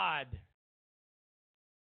 God.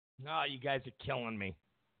 Oh, you guys are killing me.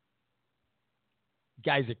 You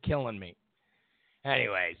guys are killing me.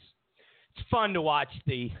 Anyways, it's fun to watch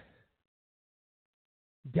the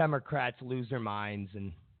Democrats lose their minds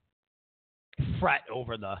and fret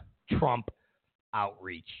over the Trump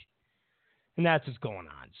outreach. And that's what's going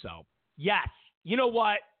on. So, yes, you know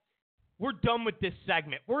what? We're done with this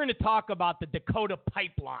segment. We're going to talk about the Dakota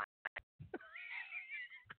Pipeline.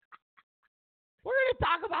 We're going to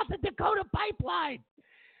talk about the Dakota Pipeline.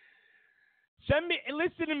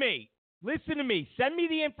 Listen to me. Send me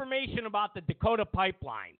the information about the Dakota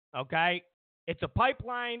Pipeline, okay? It's a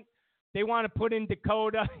pipeline they want to put in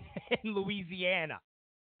Dakota and Louisiana.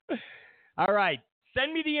 All right.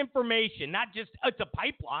 Send me the information, not just, it's a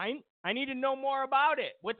pipeline. I need to know more about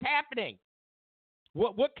it. What's happening?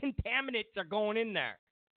 What contaminants are going in there?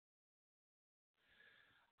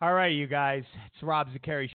 All right, you guys. It's Rob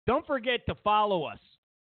Zicari Show. Don't forget to follow us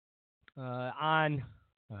on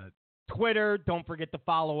Twitter. Don't forget to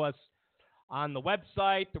follow us on the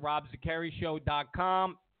website,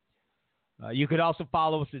 therobzicarishow.com. You could also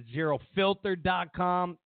follow us at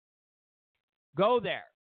zerofilter.com. Go there,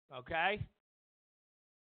 okay?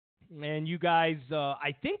 And you guys,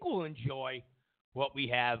 I think, will enjoy what we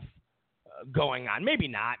have going on. Maybe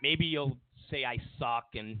not. Maybe you'll say I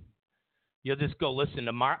suck and you'll just go listen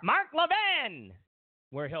to Mark Levin,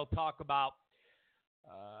 where he'll talk about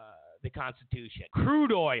the Constitution.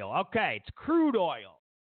 Crude oil. Okay, it's crude oil.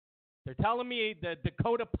 They're telling me the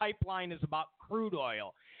Dakota Pipeline is about crude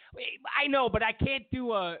oil. I know, but I can't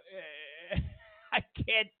do a. I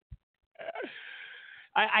can't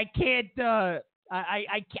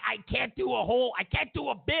do a whole. I can't do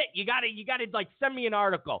a bit. You gotta like send me an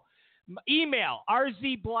article. Email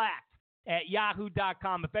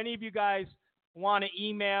rzblack@yahoo.com. If any of you guys want to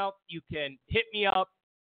email, you can hit me up.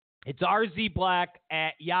 It's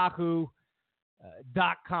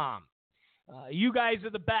rzblack@yahoo.com. You guys are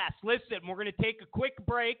the best. Listen, we're going to take a quick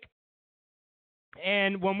break.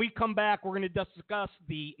 And when we come back, we're going to discuss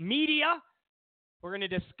the media. We're going to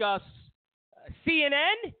discuss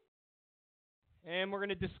CNN. And we're going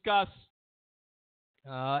to discuss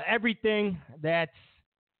everything that's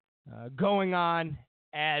going on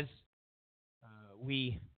as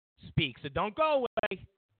we speak. So don't go away.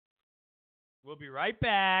 We'll be right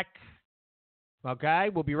back. Okay?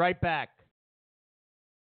 We'll be right back.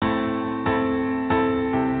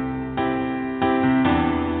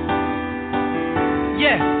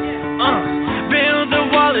 Yeah, build the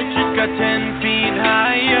wall, it just got 10 feet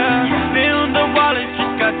higher. Build the wall, it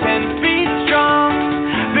just got 10 feet strong.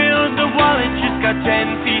 Build the wall, it just got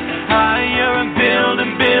 10 feet higher. And build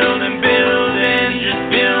and build and build and just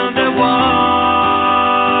build the wall.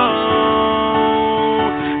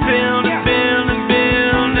 Build and build and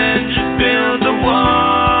build and just build the wall.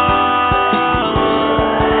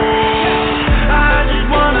 I just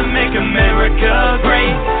wanna make America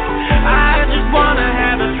great. I just wanna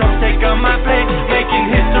have a Trump take on my plate, making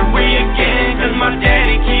history again, cause my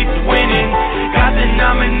daddy keeps winning. Got the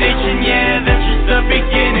nomination, yeah, that's just the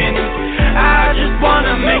beginning. I just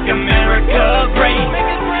wanna make America great.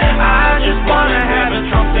 I just wanna have a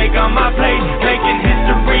Trump take on my plate, making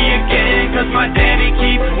history again, cause my daddy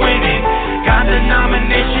keeps winning. Got the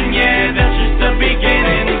nomination, yeah, that's just the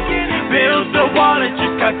beginning. Build the wall, it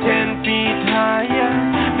just got 10 feet higher.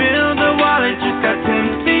 Build the wall, it just got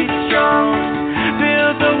 10 feet strong.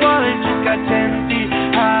 Build the wall, it just got 10 feet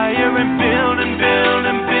higher. And build and build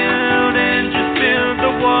and build and just build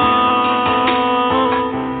the wall.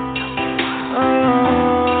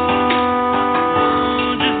 Oh,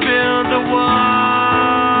 just build the wall.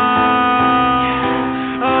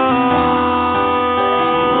 Oh,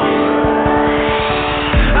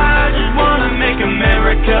 I just wanna make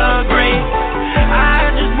America great.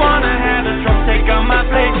 I just wanna have a Trump take on my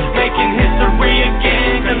plate, making history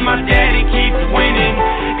again, cause my daddy keeps winning.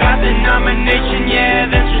 Got the nomination, yeah,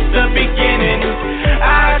 that's just the beginning.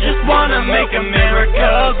 I just wanna make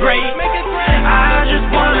America great. I just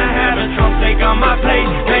wanna have a Trump take on my plate,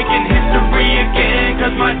 making history again,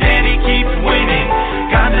 cause my daddy keeps winning.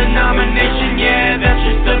 Got the nomination, yeah, that's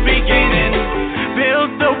just the beginning.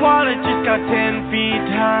 Build the wall, it just got 10 feet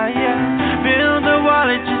higher. Build the wall,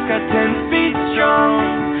 it just got 10 feet strong.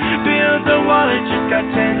 Build the wall, it just got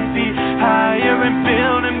 10 feet higher. And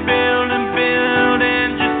build and build and build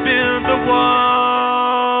and just build the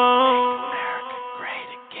wall. America great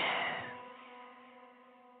again.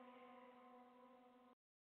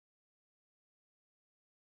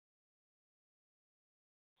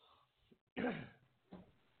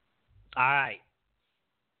 All right.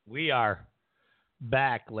 We are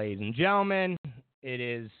back, ladies and gentlemen. It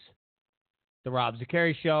is the Rob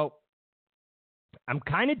Zicari Show. I'm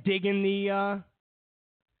kind of digging the,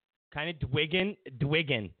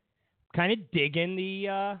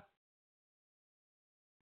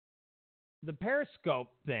 the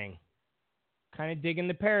Periscope thing. Kind of digging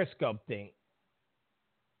the Periscope thing.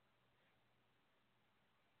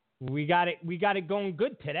 We got it going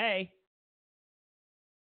good today.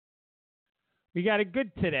 We got it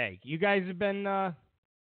good today. You guys have been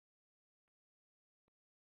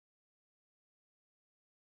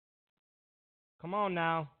come on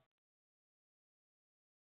now.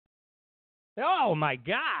 Oh my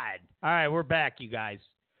God. All right, we're back, you guys.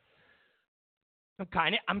 I'm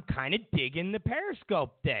kind of digging the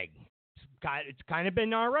Periscope thing. It's kind of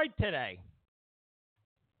been all right today.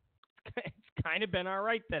 It's kind of been all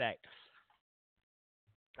right today.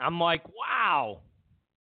 I'm like, wow.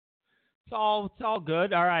 It's all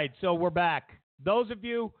good. All right, so we're back. Those of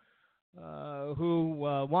you who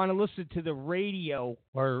want to listen to the radio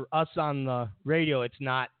or us on the radio, it's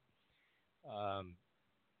not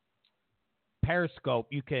Periscope.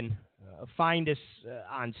 You can find us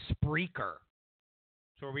on Spreaker.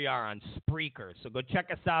 That's where we are, on Spreaker. So go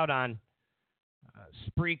check us out on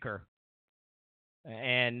Spreaker.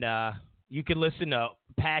 And you can listen to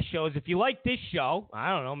past shows. If you like this show,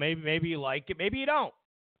 I don't know, maybe you like it, maybe you don't.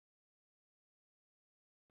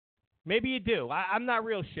 Maybe you do. I'm not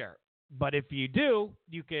real sure. But if you do,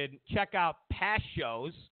 you can check out past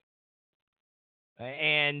shows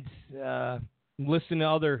and listen to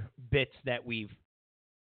other bits that we've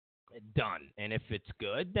done. And if it's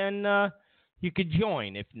good, then you could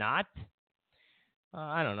join. If not,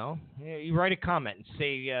 I don't know. You write a comment and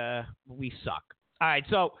say we suck. All right,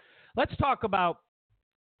 so let's talk about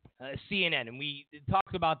CNN. And we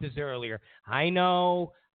talked about this earlier. I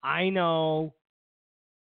know.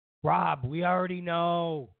 Rob, we already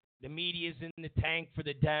know the media's in the tank for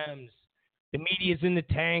the Dems. The media's in the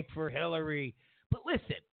tank for Hillary. But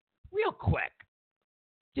listen, real quick,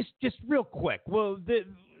 just real quick. Well,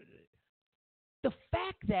 the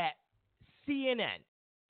fact that CNN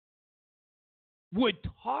would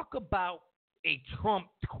talk about a Trump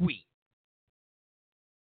tweet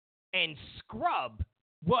and scrub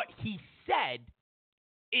what he said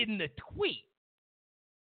in the tweet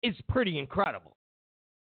is pretty incredible.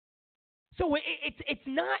 So it's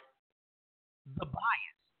not the bias,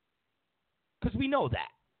 because we know that.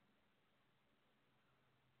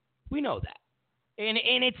 We know that. And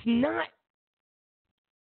it's not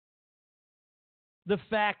the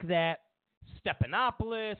fact that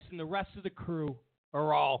Stephanopoulos and the rest of the crew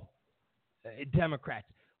are all Democrats,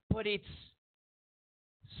 but it's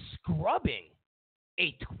scrubbing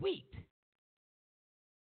a tweet.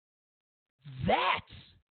 That's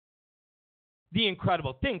the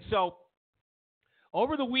incredible thing. So,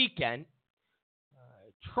 over the weekend,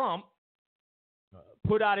 Trump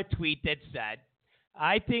put out a tweet that said,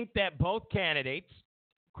 I think that both candidates,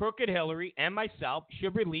 Crooked Hillary and myself,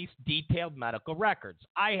 should release detailed medical records.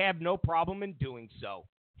 I have no problem in doing so,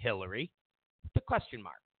 Hillary. The question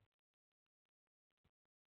mark.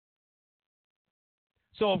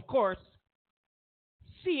 So, of course,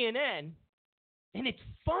 CNN, and it's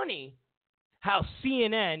funny how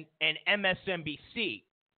CNN and MSNBC,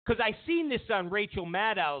 because I seen this on Rachel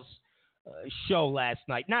Maddow's show last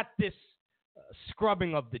night, not this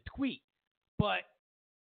scrubbing of the tweet, but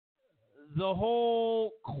the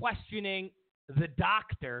whole questioning the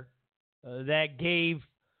doctor that gave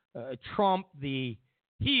Trump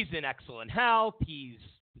he's in excellent health, he's,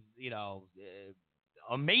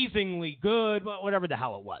 amazingly good, whatever the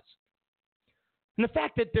hell it was. And the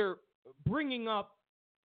fact that they're bringing up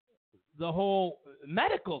the whole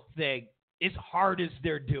medical thing as hard as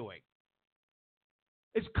they're doing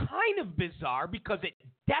is kind of bizarre, because it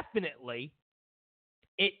definitely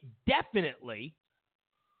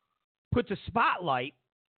puts a spotlight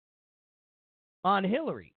on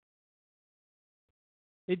Hillary.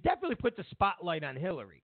 It definitely puts a spotlight on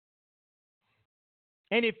Hillary.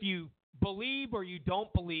 And if you believe or you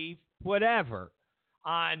don't believe, whatever,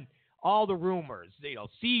 on all the rumors,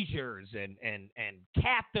 seizures and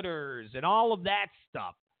catheters and all of that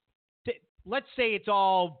stuff, let's say it's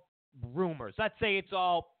all rumors. Let's say it's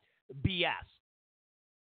all BS.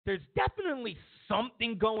 There's definitely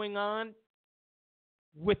something going on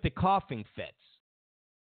with the coughing fits.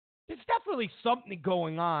 There's definitely something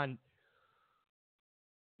going on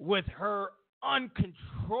with her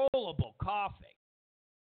uncontrollable coughing.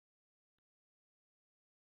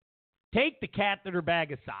 Take the catheter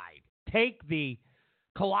bag aside. Take the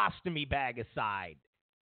colostomy bag aside.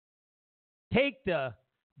 Take the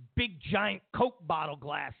big giant Coke bottle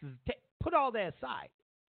glasses. Put all that aside.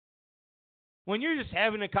 When you're just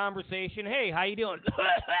having a conversation, hey, how you doing?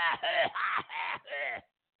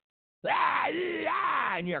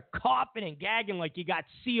 And you're coughing and gagging like you got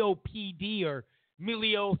COPD or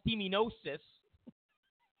miliothaminosis.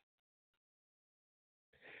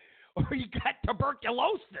 Or you got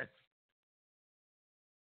tuberculosis.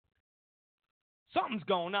 Something's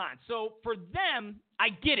going on. So for them, I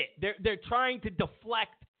get it. They're trying to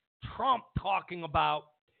deflect Trump talking about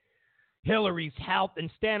Hillary's health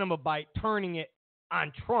and stand him by turning it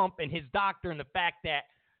on Trump and his doctor and the fact that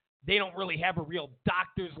they don't really have a real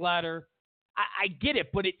doctor's letter. I get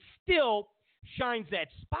it, but it still shines that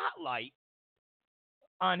spotlight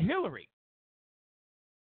on Hillary.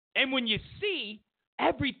 And when you see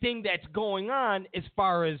everything that's going on as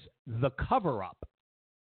far as the cover-up,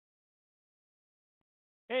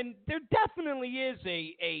 and there definitely is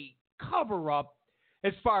a cover-up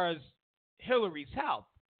as far as Hillary's health.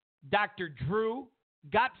 Dr. Drew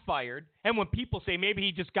got fired, and when people say maybe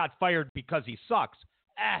he just got fired because he sucks,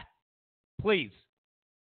 please.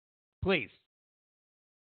 They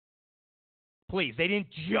didn't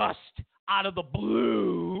just out of the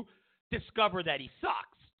blue discover that he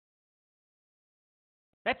sucks.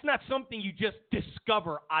 That's not something you just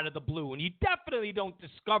discover out of the blue, and you definitely don't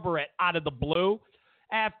discover it out of the blue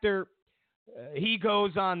after he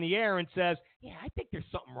goes on the air and says, yeah, I think there's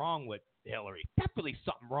something wrong with Hillary. Definitely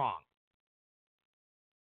something wrong.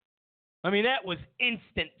 I mean, that was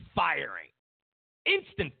instant firing.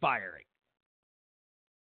 Instant firing.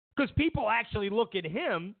 Because people actually look at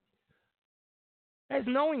him as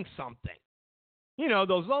knowing something. You know,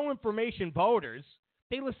 those low information voters,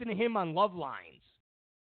 they listen to him on Love Lines.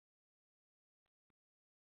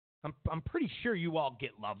 I'm pretty sure you all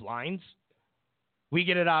get Love Lines. We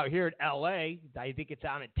get it out here at L.A. I think it's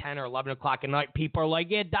on at 10 or 11 o'clock at night. People are like,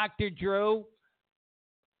 yeah, Dr. Drew,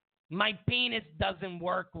 my penis doesn't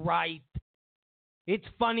work right. It's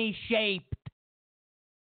funny shaped.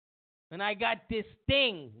 And I got this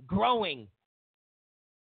thing growing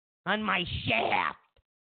on my shaft.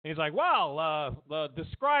 And he's like, well,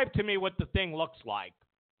 describe to me what the thing looks like.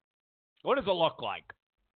 What does it look like?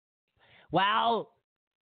 Well,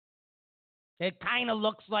 it kind of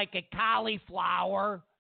looks like a cauliflower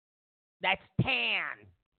that's tan.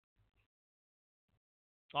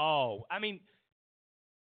 Oh, I mean,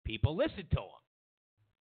 people listen to him.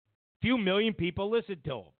 Few million people listen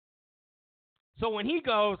to him. So when he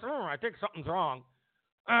goes, I think something's wrong,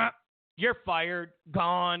 you're fired,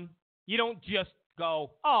 gone. You don't just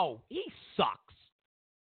go, oh, he sucks.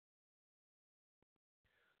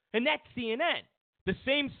 And that's CNN. The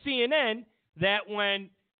same CNN that when,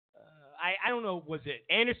 I don't know, was it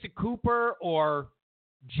Anderson Cooper or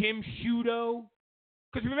Jim Sciutto?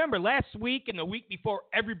 Because remember, last week and the week before,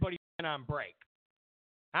 everybody went on break.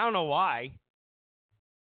 I don't know why.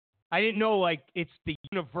 I didn't know, like, it's the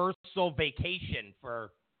universal vacation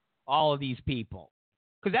for all of these people.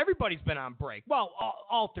 Because everybody's been on break. Well,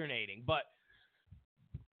 alternating. But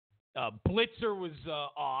Blitzer was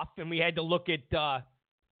off, and we had to look at,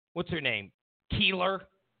 what's her name? Keeler.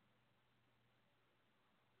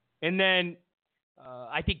 And then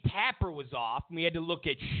I think Tapper was off, and we had to look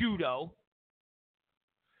at Sciutto.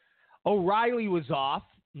 O'Reilly was off,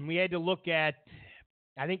 and we had to look at,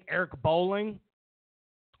 I think, Eric Bowling.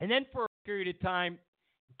 And then for a period of time,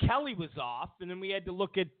 Kelly was off, and then we had to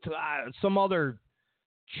look at some other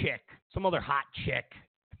chick, some other hot chick.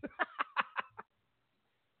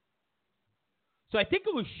 So I think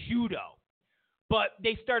it was Sciutto. But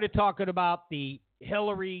they started talking about the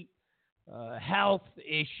Hillary health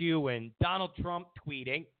issue and Donald Trump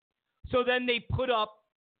tweeting. So then they put up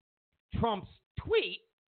Trump's tweet,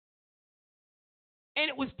 and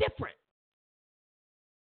it was different.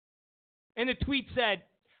 And the tweet said,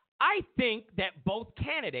 I think that both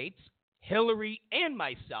candidates, Hillary and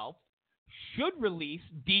myself, should release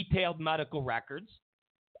detailed medical records.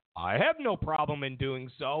 I have no problem in doing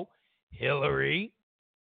so, Hillary.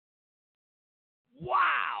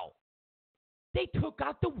 Wow. They took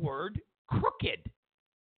out the word crooked.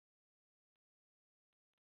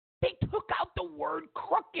 They took out the word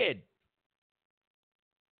crooked.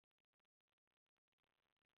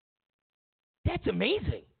 That's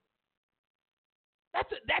amazing.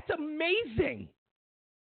 That's amazing.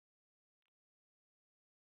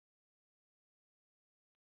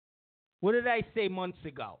 What did I say months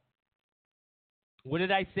ago?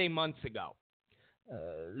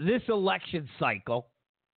 This election cycle,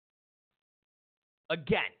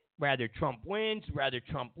 again, rather Trump wins, rather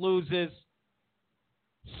Trump loses,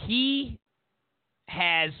 he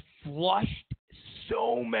has flushed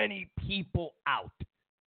so many people out.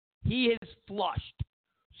 He has flushed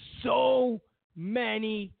so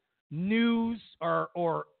many news or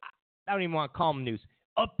I don't even want to call them news,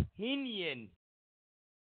 opinion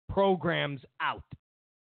programs out.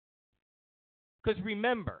 Because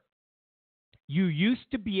remember, you used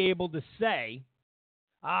to be able to say,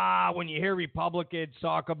 when you hear Republicans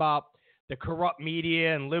talk about the corrupt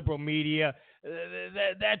media and liberal media,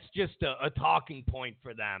 that's just a talking point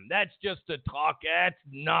for them. That's just a talk. That's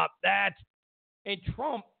not that. And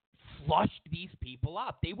Trump flushed these people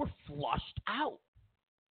out. They were flushed out.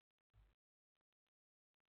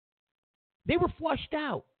 They were flushed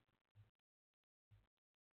out.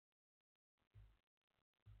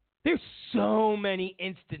 There's so many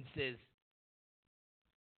instances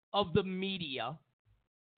of the media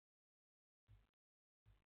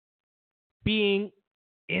being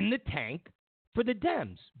in the tank for the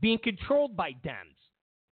Dems, being controlled by Dems.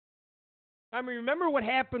 I mean, remember what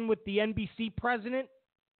happened with the NBC president?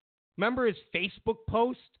 Remember his Facebook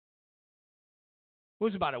post? It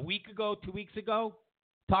was about a week ago, 2 weeks ago,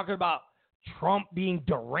 talking about Trump being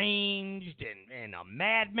deranged and a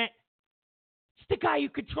madman. It's the guy who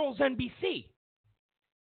controls NBC.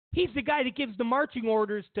 He's the guy that gives the marching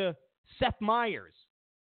orders to Seth Meyers,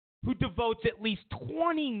 who devotes at least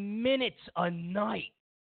 20 minutes a night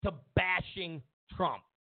to bashing Trump.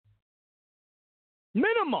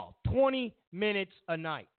 Minimal 20 minutes a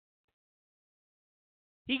night.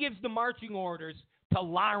 He gives the marching orders to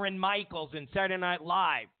Lauren Michaels in Saturday Night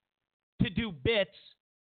Live to do bits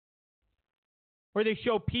where they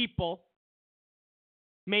show people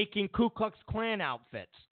making Ku Klux Klan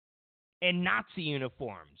outfits and Nazi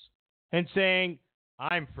uniforms and saying,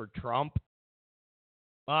 I'm for Trump.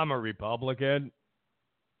 I'm a Republican.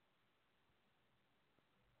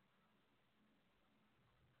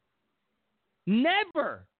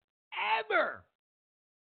 Never, ever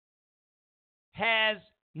has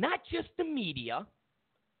not just the media,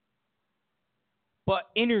 but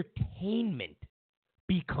entertainment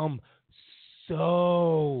become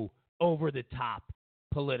so over the top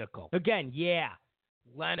political. Again, yeah,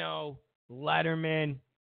 Leno, Letterman,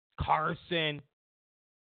 Carson.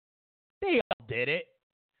 They all did it.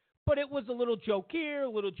 But it was a little joke here, a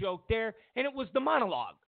little joke there, and it was the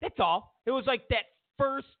monologue. That's all. It was like that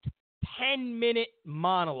first 10-minute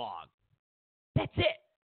monologue. That's it.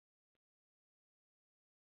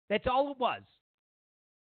 That's all it was.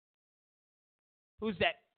 It was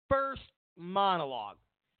that first monologue.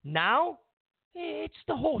 Now, it's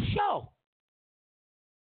the whole show.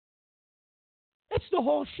 It's the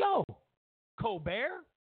whole show. Colbert,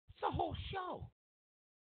 it's the whole show.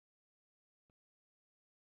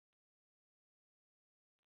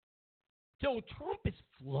 So Trump has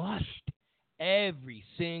flushed every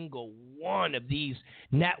single one of these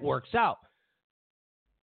networks out.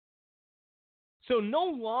 So no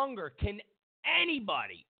longer can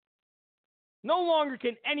anybody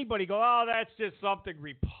go, oh, that's just something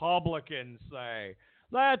Republicans say.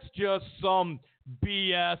 That's just some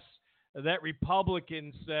BS that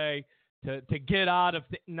Republicans say to get out of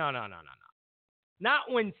No. Not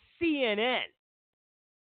when CNN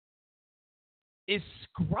is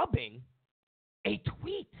scrubbing a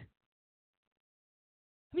tweet.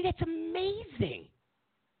 I mean, that's amazing.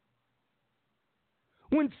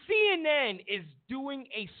 When CNN is doing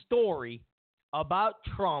a story about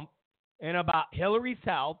Trump and about Hillary's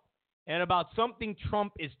health and about something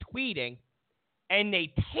Trump is tweeting, and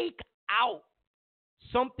they take out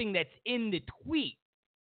something that's in the tweet,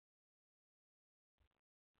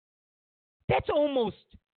 that's almost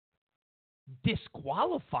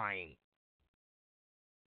disqualifying.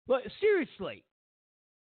 But seriously,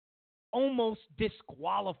 almost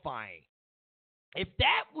disqualifying. If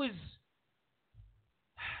that was,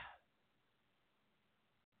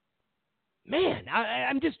 man,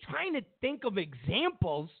 I'm just trying to think of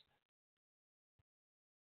examples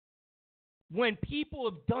when people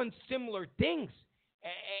have done similar things,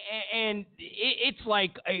 and it's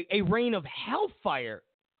like a reign of hellfire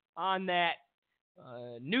on that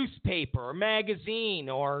newspaper or magazine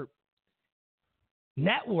or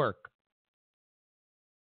network.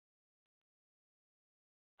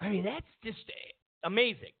 I mean, that's just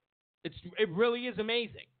amazing. It really is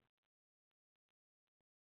amazing.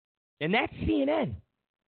 And that's CNN.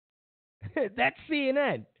 That's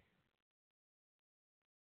CNN.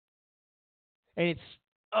 And it's,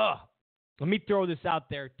 let me throw this out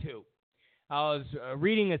there too. I was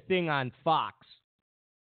reading a thing on Fox.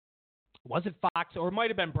 Was it Fox or it might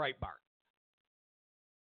have been Breitbart?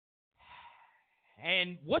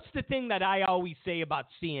 And what's the thing that I always say about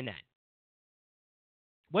CNN?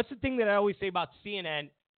 What's the thing that I always say about CNN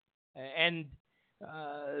and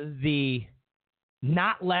the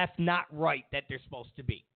not left, not right that they're supposed to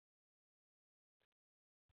be?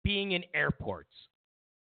 Being in airports.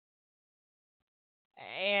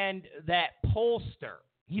 And that pollster,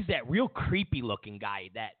 he's that real creepy looking guy,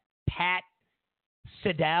 that Pat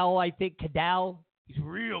Cadell, I think, Cadell. He's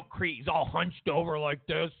real creepy. He's all hunched over like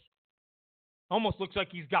this. Almost looks like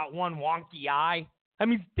he's got one wonky eye. I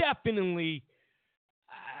mean, he's definitely,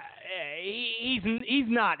 he's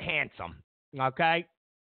not handsome, okay?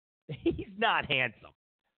 He's not handsome.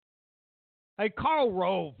 Like, Karl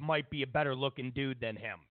Rove might be a better looking dude than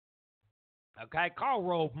him, okay? Karl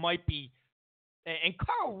Rove might be, and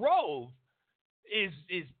Karl Rove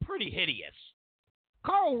is pretty hideous.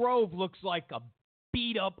 Karl Rove looks like a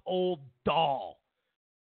beat up old doll.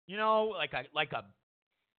 You know, like a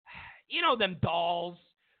you know them dolls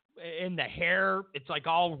in the hair, it's like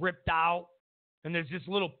all ripped out and there's just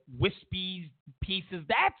little wispy pieces.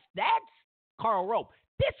 That's Karl Rove.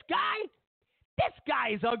 This guy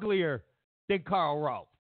is uglier than Karl Rove.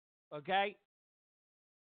 Okay?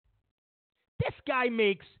 This guy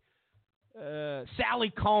makes Sally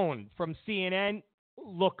Cohn from CNN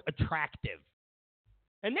look attractive.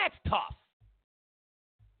 And that's tough.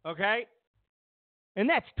 Okay? And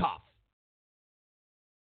that's tough.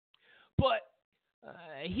 But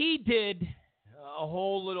he did a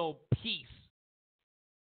whole little piece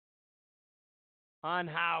on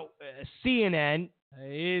how CNN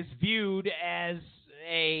is viewed as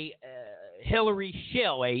a Hillary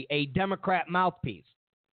shill, a Democrat mouthpiece.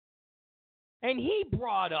 And he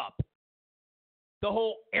brought up the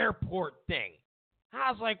whole airport thing.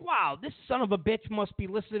 I was like, wow, this son of a bitch must be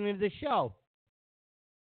listening to the show.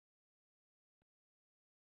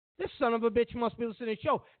 This son of a bitch must be listening to the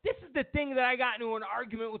show. This is the thing that I got into an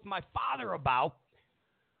argument with my father about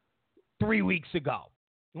 3 weeks ago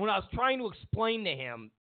when I was trying to explain to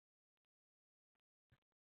him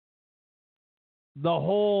the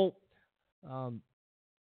whole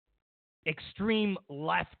extreme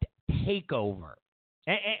left takeover.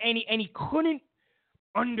 And he couldn't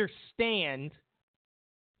understand.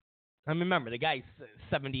 I mean, remember, the guy's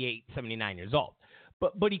 78, 79 years old.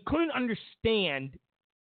 But he couldn't understand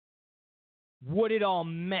what it all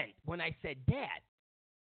meant when I said, Dad,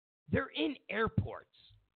 they're in airports.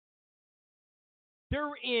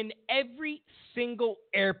 They're in every single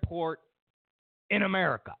airport in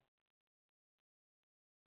America.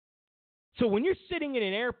 So when you're sitting in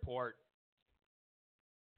an airport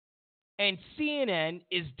and CNN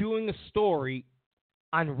is doing a story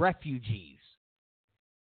on refugees,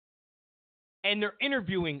 and they're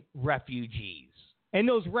interviewing refugees, and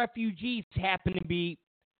those refugees happen to be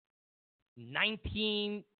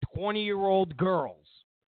 19, 20-year-old girls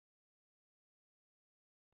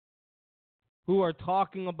who are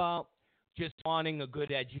talking about just wanting a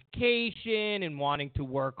good education and wanting to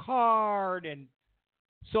work hard and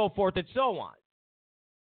so forth and so on.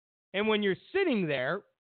 And when you're sitting there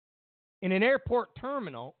in an airport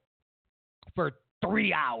terminal for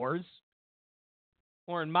 3 hours,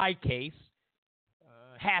 or in my case,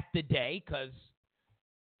 half the day, because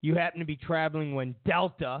you happen to be traveling when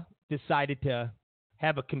Delta decided to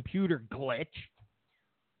have a computer glitch.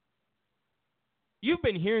 You've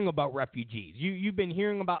been hearing about refugees. You've been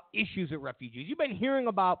hearing about issues with refugees. You've been hearing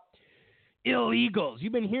about illegals.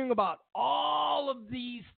 You've been hearing about all of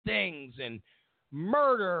these things and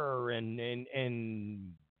murder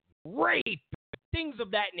and rape, things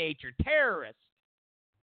of that nature, terrorists.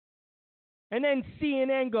 And then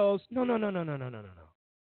CNN goes, no.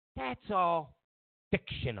 That's all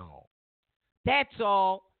fictional. That's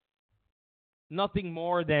all nothing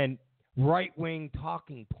more than right-wing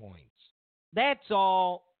talking points. That's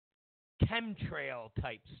all chemtrail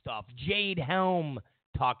type stuff, Jade Helm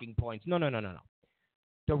talking points. No.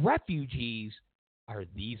 The refugees are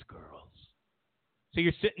these girls. So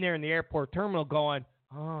you're sitting there in the airport terminal going,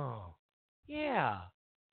 oh, yeah,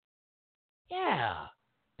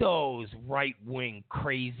 those right-wing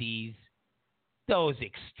crazies, those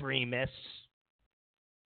extremists.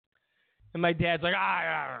 And my dad's like,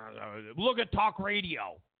 look at talk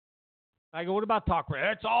radio. I go, what about talk radio?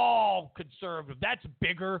 That's all conservative. That's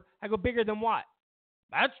bigger. I go, bigger than what?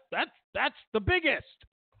 That's the biggest.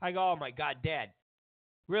 I go, oh my God, Dad,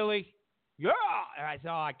 really? Yeah. And I said,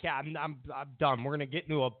 oh, I can't. I'm done. We're gonna get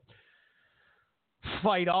into a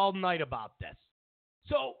fight all night about this.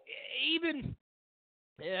 So even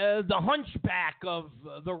the hunchback of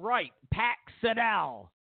the right, Pat Siddell,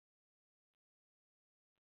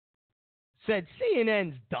 said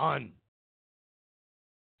CNN's done.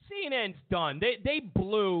 CNN's done. They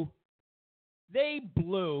blew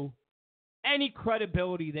any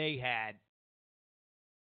credibility they had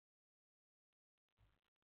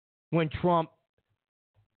when Trump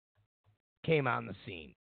came on the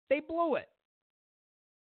scene. They blew it.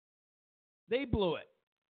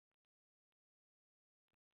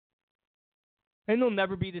 And they'll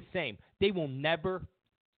never be the same. They will never,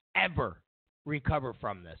 ever recover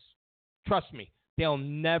from this. Trust me, they'll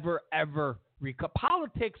never, ever recover.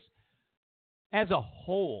 Politics as a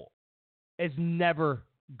whole is never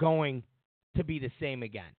going to be the same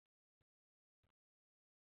again.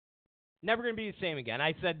 Never going to be the same again.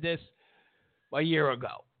 I said this a year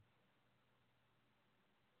ago.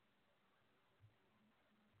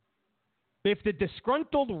 If the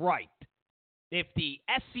disgruntled right, if the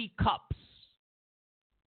SC Cups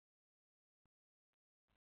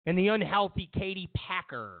and the unhealthy Katie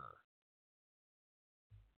Packer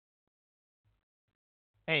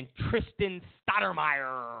and Tristan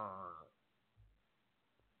Stottermeyer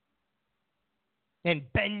and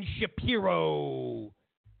Ben Shapiro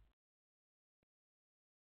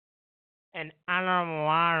and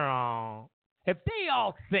Anamaro, if they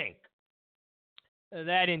all think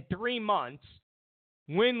that in 3 months,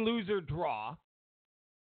 win, lose, or draw,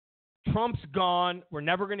 Trump's gone, we're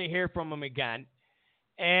never going to hear from him again,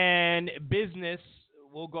 and business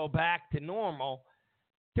will go back to normal,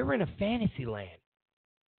 they're in a fantasy land.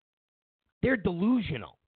 They're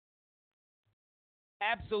delusional.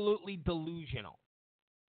 Absolutely delusional.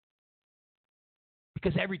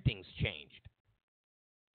 Because everything's changed.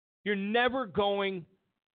 You're never going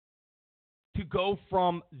to go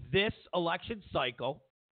from this election cycle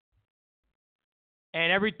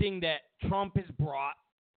and everything that Trump has brought,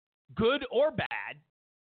 good or bad,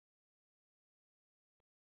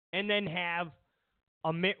 and then have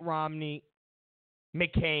a Mitt Romney,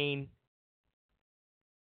 McCain,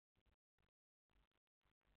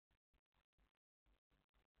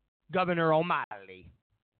 Governor O'Malley.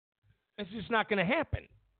 It's just not going to happen.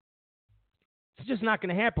 It's just not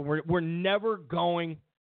going to happen. We're never going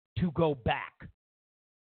to go back.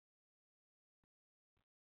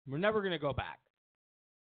 We're never going to go back.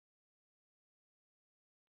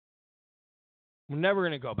 We're never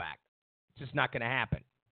going to go back. It's just not going to happen.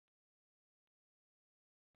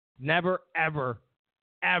 Never, ever,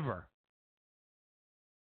 ever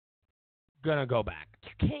gonna go back.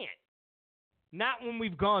 You can't. Not when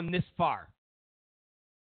we've gone this far.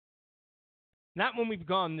 Not when we've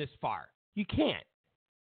gone this far. You can't.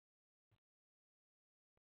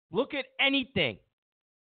 Look at anything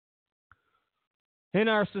in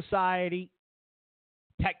our society,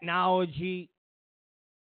 technology,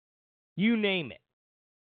 you name it.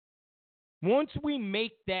 Once we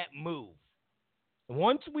make that move,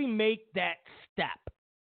 once we make that step,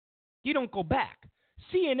 you don't go back.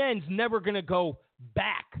 CNN's never going to go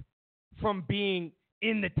back from being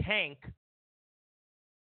in the tank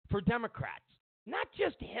for Democrats. Not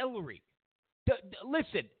just Hillary.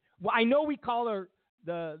 Listen, I know we call her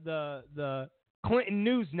the Clinton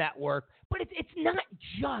News Network, but it's not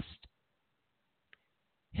just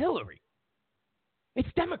Hillary. It's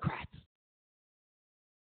Democrats.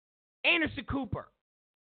 Anderson Cooper,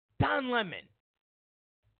 Don Lemon,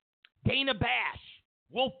 Dana Bash,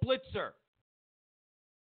 Wolf Blitzer.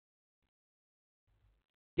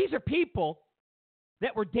 These are people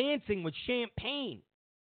that were dancing with champagne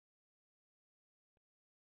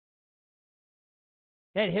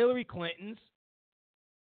at Hillary Clinton's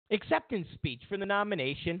acceptance speech for the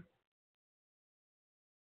nomination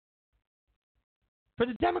for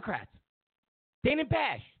the Democrats. Dana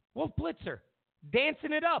Bash, Wolf Blitzer,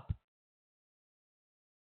 dancing it up.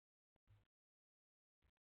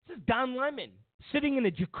 This is Don Lemon sitting in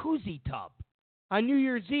a jacuzzi tub on New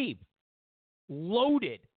Year's Eve,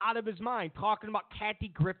 loaded out of his mind, talking about Kathy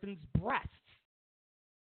Griffin's breasts.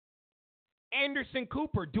 Anderson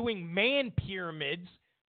Cooper doing man pyramids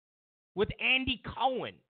with Andy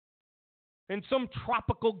Cohen in some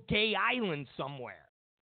tropical gay island somewhere.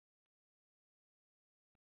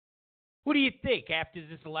 What do you think after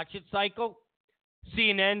this election cycle?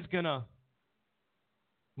 CNN's going to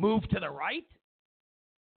move to the right?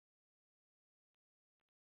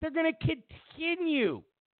 They're going to continue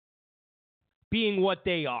being what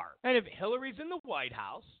they are. And if Hillary's in the White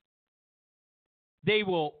House, they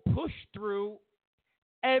will push through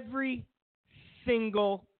every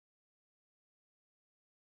single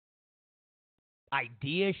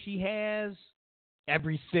idea she has,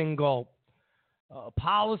 every single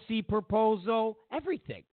policy proposal,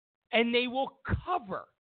 everything. And they will cover.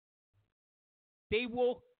 They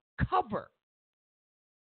will cover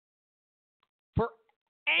for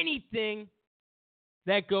anything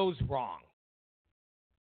that goes wrong.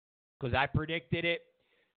 Because I predicted it,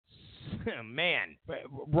 man,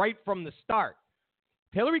 right from the start.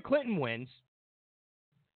 If Hillary Clinton wins,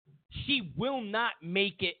 she will not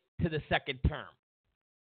make it to the second term.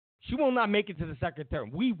 She will not make it to the second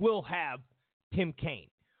term. We will have Tim Kaine.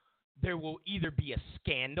 There will either be a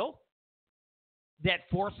scandal that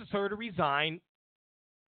forces her to resign,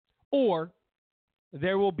 or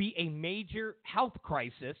there will be a major health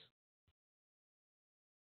crisis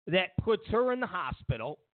that puts her in the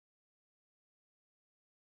hospital,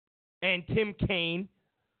 and Tim Kaine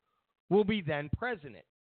will be then president.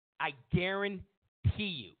 I guarantee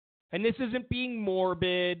you. And this isn't being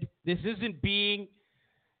morbid. This isn't being,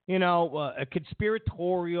 a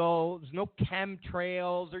conspiratorial. There's no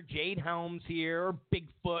chemtrails or Jade Helms here or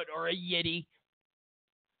Bigfoot or a Yeti.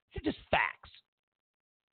 These are just facts.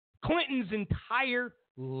 Clinton's entire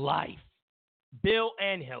life, Bill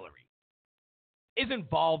and Hillary, is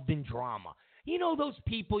involved in drama. You know those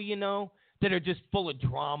people, that are just full of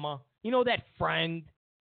drama? You know that friend?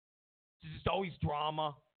 It's just always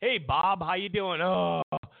drama. Hey, Bob, how you doing? Oh,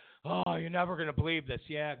 you're never going to believe this.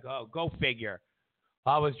 Yeah, go figure.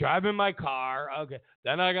 I was driving my car. Okay.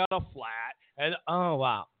 Then I got a flat. And oh,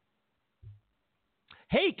 wow.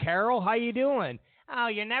 Hey, Carol, how you doing? Oh,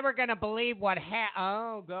 you're never going to believe what happened.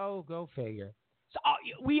 Oh, go figure. So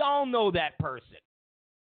we all know that person.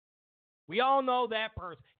 We all know that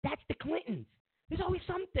person. That's the Clintons. There's always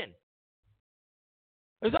something.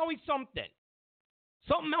 There's always something.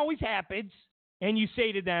 Something always happens, and you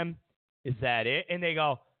say to them, is that it? And they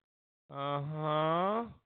go, uh-huh.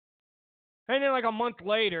 And then like a month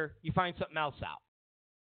later, you find something else out.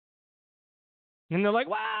 And they're like,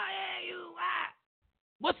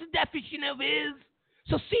 what's the definition of is?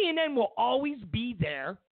 So CNN will always be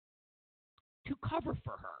there to cover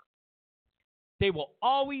for her. They will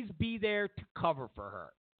always be there to cover for her.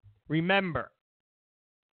 Remember.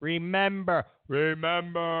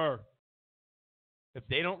 If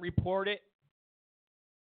they don't report it,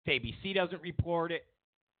 if ABC doesn't report it,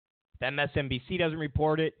 if MSNBC doesn't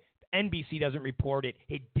report it, if NBC doesn't report it,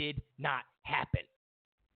 it did not happen.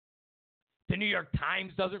 The New York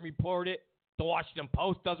Times doesn't report it. The Washington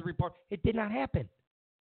Post doesn't report it. It did not happen.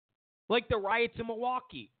 Like the riots in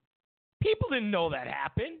Milwaukee. People didn't know that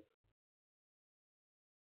happened.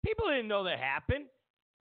 People didn't know that happened.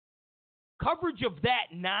 Coverage of that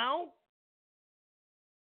now,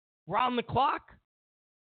 round the clock,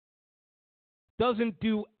 doesn't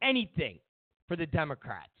do anything for the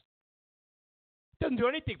Democrats. Doesn't do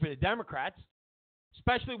anything for the Democrats,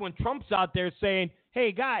 especially when Trump's out there saying,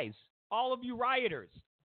 hey, guys, all of you rioters,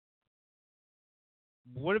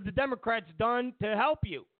 what have the Democrats done to help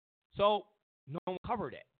you? So no one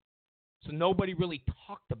covered it. So nobody really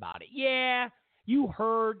talked about it. Yeah, you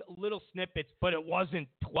heard little snippets, but it wasn't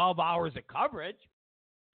 12 hours of coverage.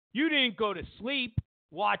 You didn't go to sleep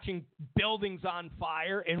watching buildings on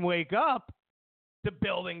fire and wake up to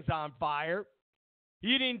buildings on fire.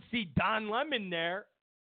 You didn't see Don Lemon there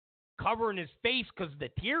covering his face because of the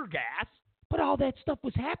tear gas, but all that stuff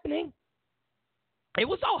was happening. It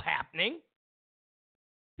was all happening.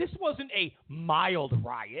 This wasn't a mild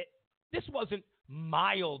riot. This wasn't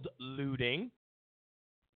mild looting.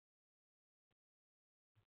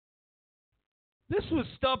 This was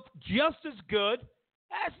stuff just as good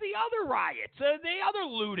as the other riots, the other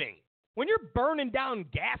looting. When you're burning down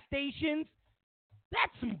gas stations,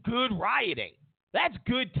 that's some good rioting. That's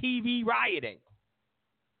good TV rioting.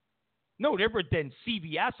 No different than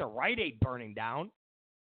CVS or Rite Aid burning down.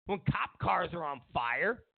 When cop cars are on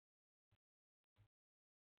fire,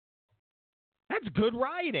 that's good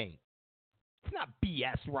rioting. It's not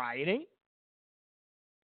BS rioting.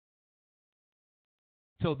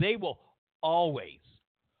 So they will always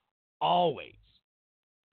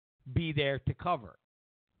be there to cover.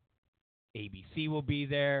 ABC will be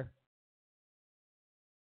there.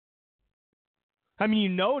 I mean, you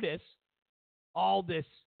notice all this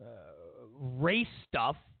race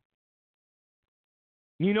stuff.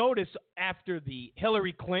 You notice after the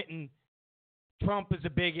Hillary Clinton, Trump is a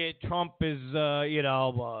bigot, Trump is,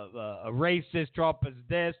 a racist, Trump is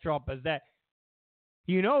this, Trump is that.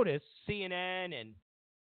 You notice CNN and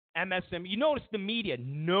MSM, you notice the media,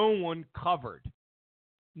 no one covered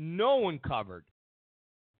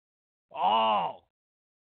all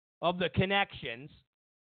of the connections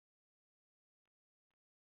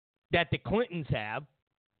that the Clintons have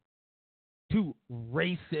to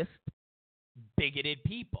racist, bigoted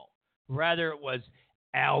people. Whether it was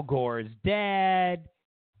Al Gore's dad,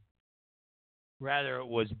 whether it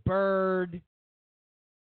was Bird,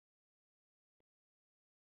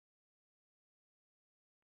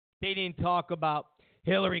 they didn't talk about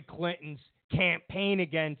Hillary Clinton's campaign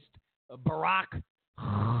against Barack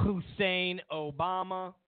Hussein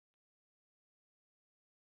Obama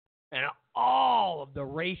and all of the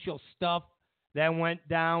racial stuff that went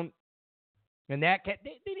down. And that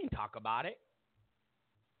they didn't talk about it.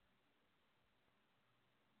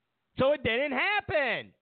 So it didn't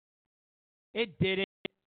happen. It didn't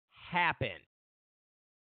happen.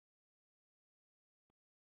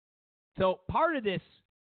 So part of this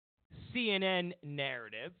CNN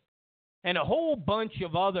narrative and a whole bunch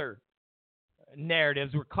of other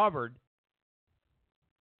narratives were covered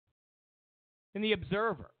in The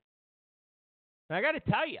Observer. And I got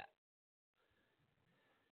to tell you,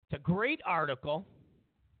 it's a great article.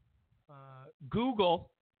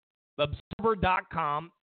 Google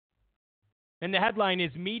observer.com. And the headline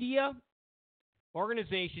is Media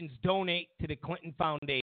Organizations Donate to the Clinton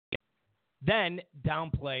Foundation, then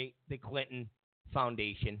downplay the Clinton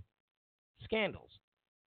Foundation scandals.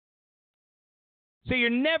 So you're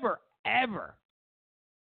never, ever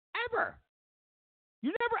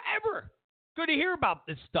going to hear about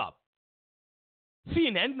this stuff.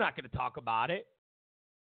 CNN's not going to talk about it.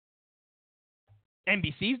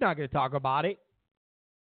 NBC's not going to talk about it.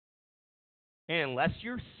 And unless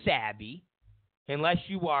you're savvy, unless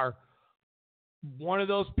you are one of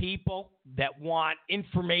those people that want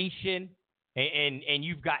information and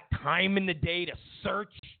you've got time in the day to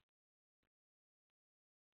search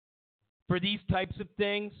for these types of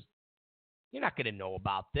things, you're not going to know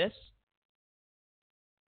about this.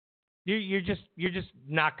 You're just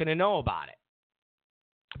not going to know about it.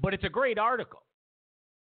 But it's a great article.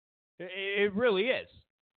 It really is.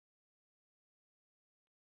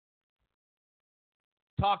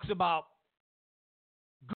 Talks about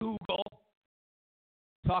Google.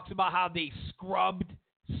 Talks about how they scrubbed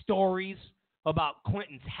stories about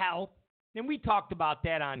Clinton's health. And we talked about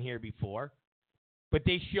that on here before. But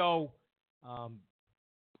they show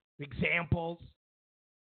examples.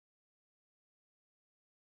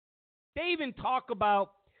 They even talk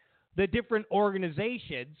about the different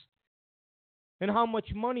organizations and how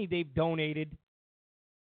much money they've donated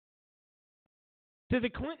to the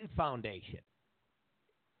Clinton Foundation.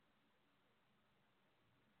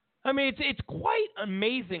 I mean, it's quite an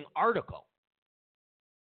amazing article.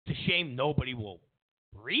 It's a shame nobody will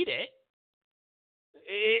read it.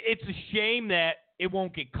 it's a shame that it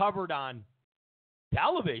won't get covered on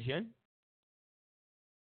television.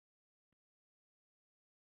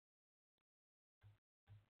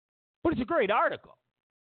 But it's a great article.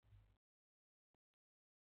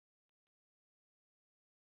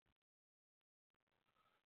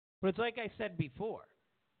 But it's like I said before.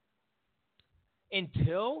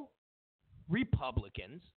 Until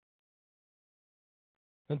Republicans,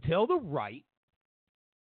 until the right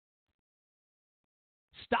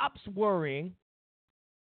stops worrying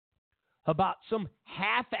about some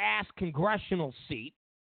half-ass congressional seat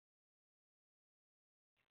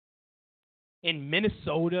in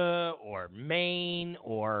Minnesota or Maine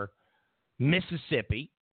or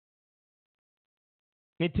Mississippi,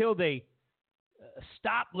 until they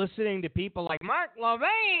stop listening to people like Mark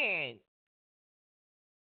Levin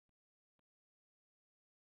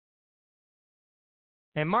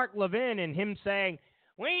and Mark Levin and him saying,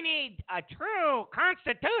 we need a true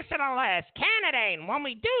constitutionalist candidate, and when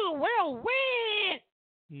we do, we'll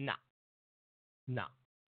win. No.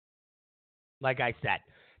 Like I said,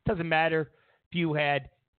 it doesn't matter if you had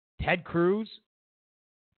Ted Cruz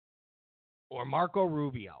or Marco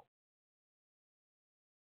Rubio.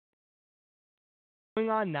 Going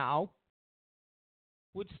on now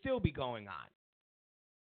would still be going on.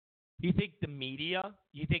 You think the media,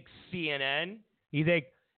 you think CNN, you think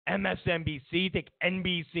MSNBC, you think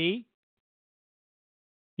NBC,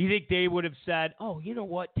 you think they would have said, oh, you know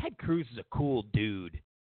what, Ted Cruz is a cool dude.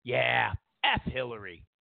 Yeah, F Hillary.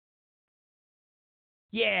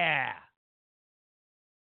 Yeah.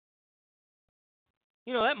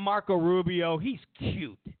 You know, that Marco Rubio, he's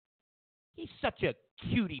cute. He's such a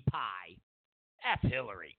cutie pie. F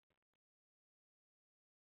Hillary.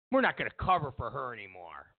 We're not going to cover for her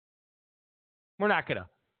anymore. We're not going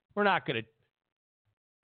to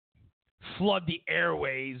flood the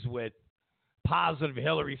airways with positive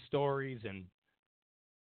Hillary stories and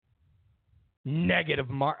negative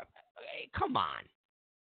Hey, come on.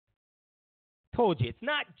 Told you, it's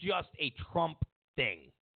not just a Trump thing.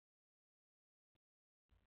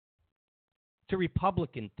 It's a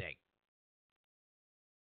Republican thing.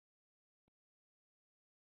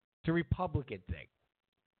 It's a Republican thing.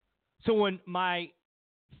 So when my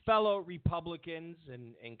fellow Republicans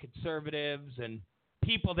and conservatives and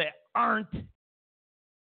people that aren't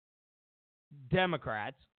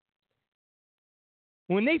Democrats,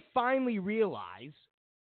 when they finally realize,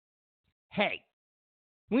 hey,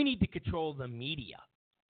 we need to control the media.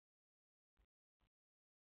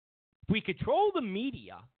 If we control the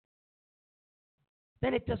media,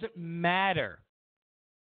 then it doesn't matter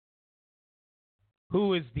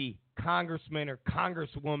who is the congressman or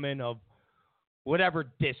congresswoman of whatever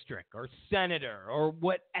district or senator or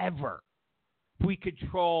whatever. If we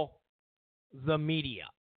control the media,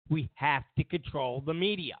 we have to control the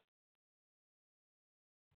media.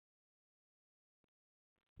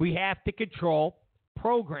 We have to control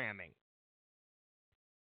programming.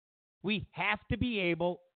 We have to be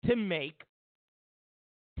able to make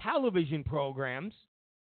television programs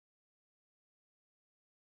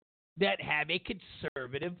that have a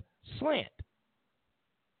conservative slant.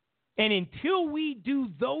 And until we do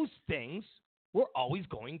those things, we're always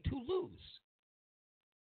going to lose.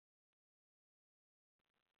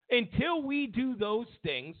 Until we do those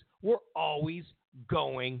things, we're always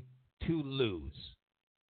going to lose.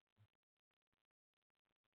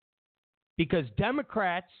 Because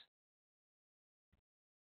Democrats,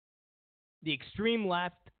 the extreme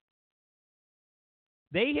left,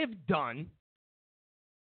 they have done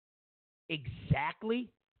exactly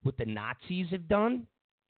what the Nazis have done.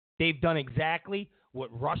 They've done exactly what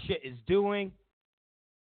Russia is doing,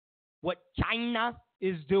 what China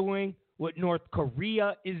is doing, what North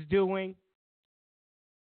Korea is doing,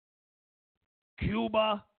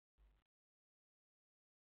 Cuba.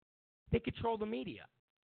 They control the media.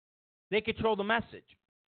 They control the message.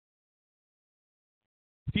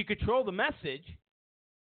 If you control the message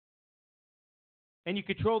and you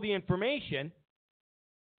control the information,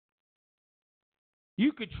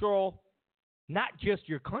 you control not just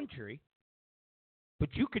your country, but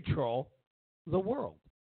you control the world.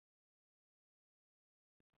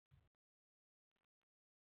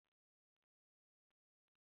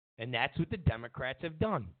 And that's what the Democrats have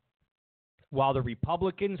done. While the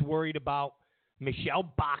Republicans worried about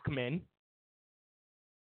Michelle Bachmann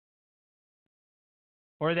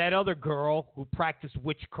or that other girl who practiced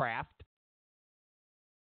witchcraft,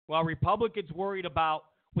 while Republicans worried about,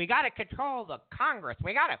 we got to control the Congress.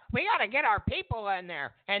 We got to get our people in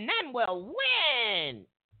there, and then we'll win.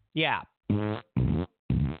 Yeah. No.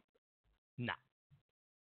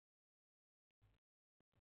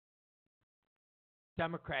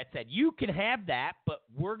 Democrats said, you can have that, but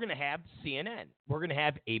we're going to have CNN. We're going to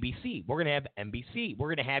have ABC. We're going to have NBC. We're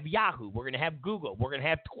going to have Yahoo. We're going to have Google. We're going to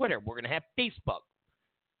have Twitter. We're going to have Facebook.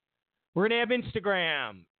 We're going to have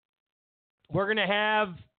Instagram. We're going to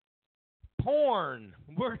have porn.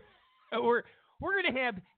 We're going to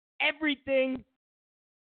have everything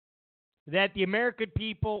that the American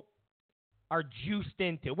people are juiced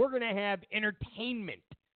into. We're going to have entertainment.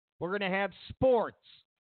 We're going to have sports.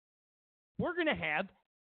 We're going to have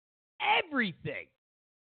everything.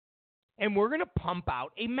 And we're going to pump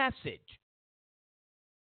out a message.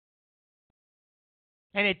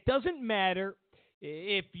 And it doesn't matter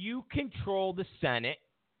if you control the Senate.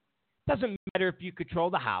 It doesn't matter if you control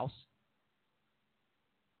the House.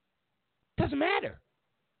 It doesn't matter.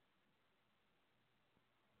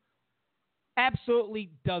 Absolutely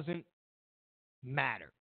doesn't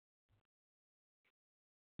matter.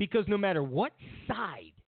 Because no matter what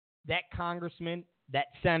side that congressman, that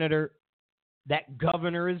senator, that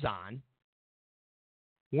governor is on,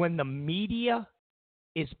 when the media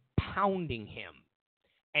is pounding him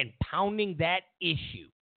and pounding that issue,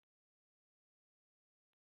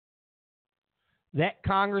 that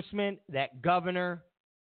congressman, that governor,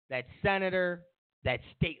 that senator, that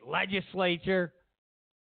state legislature,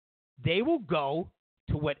 they will go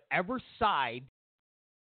to whatever side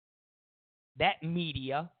that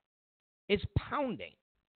media is pounding.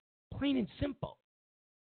 Plain and simple.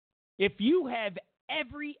 If you have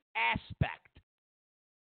every aspect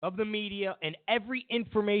of the media and every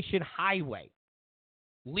information highway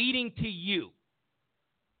leading to you,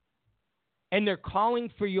 and they're calling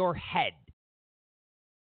for your head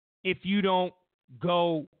if you don't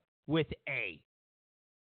go with A,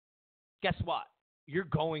 guess what? You're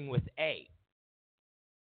going with A.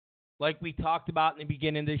 Like we talked about in the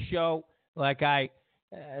beginning of the show, like I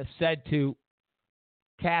said to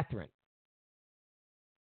Catherine,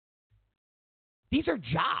 these are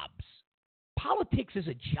jobs. Politics is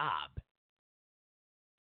a job.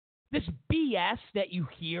 This BS that you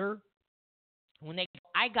hear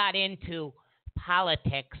I got into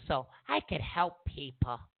politics so I could help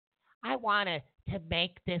people. I wanted to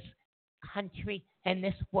make this country and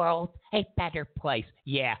this world a better place.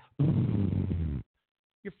 Yeah.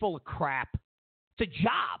 You're full of crap. It's a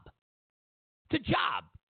job. It's a job.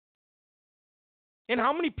 And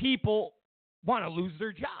how many people want to lose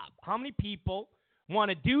their job? How many people want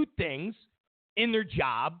to do things in their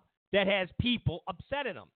job that has people upset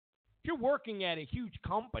at them? If you're working at a huge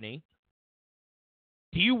company,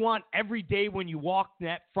 do you want every day when you walk in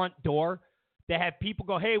that front door to have people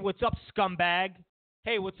go, hey, what's up, scumbag?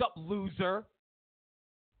 Hey, what's up, loser?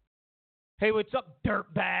 Hey, what's up,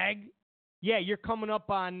 dirtbag? Yeah, you're coming up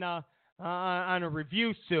on a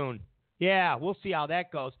review soon. Yeah, we'll see how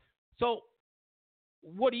that goes. So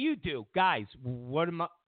what do? Guys,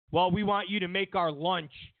 well, we want you to make our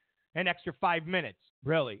lunch an extra 5 minutes.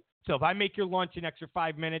 Really? So if I make your lunch an extra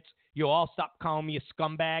 5 minutes, you'll all stop calling me a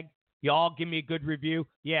scumbag? You all give me a good review?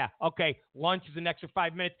 Yeah, okay. Lunch is an extra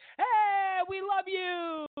 5 minutes. Hey, we love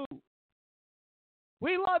you.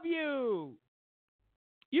 We love you.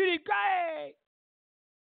 You did great.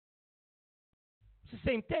 It's the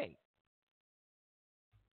same thing.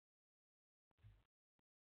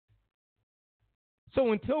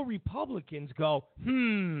 So until Republicans go,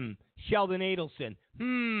 Sheldon Adelson,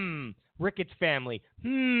 Ricketts family,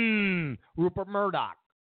 Rupert Murdoch.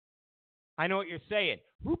 I know what you're saying.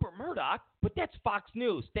 Rupert Murdoch, but that's Fox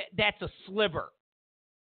News. That's a sliver.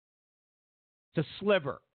 It's a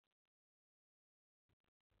sliver.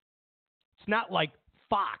 It's not like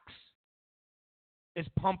Fox is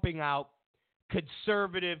pumping out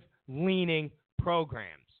conservative-leaning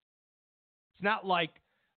programs. It's not like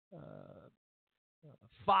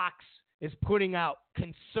Fox is putting out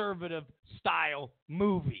conservative-style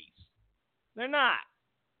movies. They're not.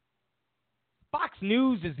 Fox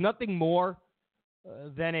News is nothing more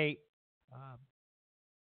than a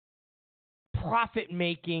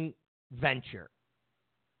profit-making venture.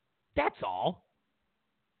 That's all.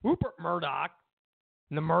 Rupert Murdoch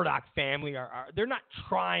and the Murdoch family they're not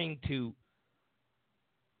trying to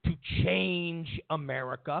change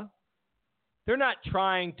America. They're not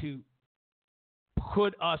trying to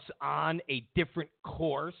put us on a different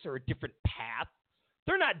course or a different path.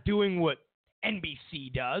 They're not doing what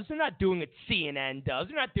NBC does. They're not doing what CNN does.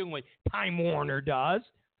 They're not doing what Time Warner does.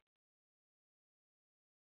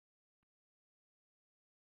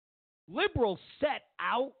 Liberals set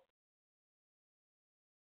out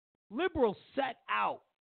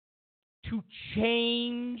to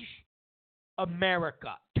change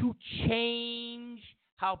America, to change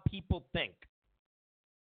how people think.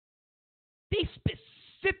 They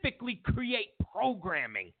specifically create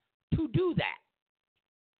programming to do that.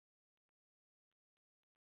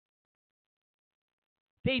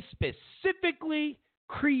 They specifically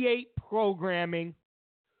create programming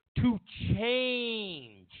to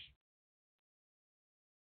change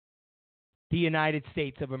the United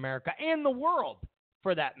States of America and the world,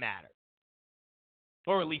 for that matter.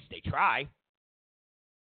 Or at least they try.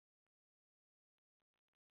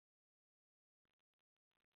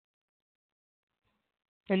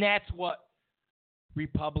 And that's what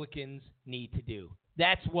Republicans need to do.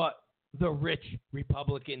 That's what the rich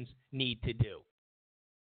Republicans need to do.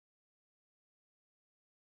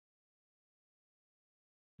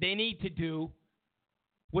 They need to do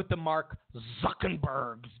what the Mark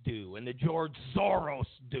Zuckerbergs do and the George Soros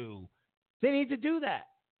do. They need to do that.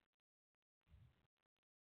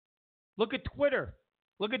 Look at Twitter.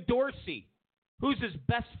 Look at Dorsey. Who's his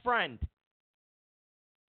best friend?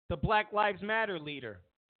 The Black Lives Matter leader.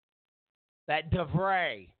 That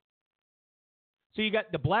DeVray. So you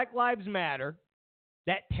got the Black Lives Matter,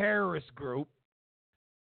 that terrorist group,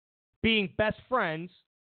 being best friends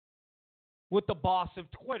with the boss of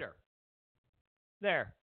Twitter.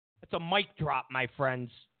 There. That's a mic drop, my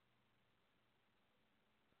friends.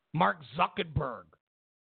 Mark Zuckerberg.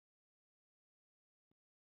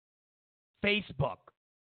 Facebook.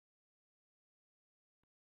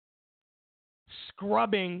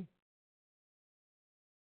 Scrubbing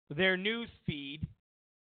their news feed.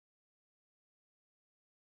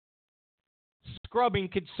 Scrubbing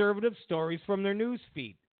conservative stories from their news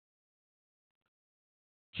feed.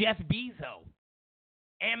 Jeff Bezos,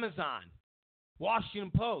 Amazon,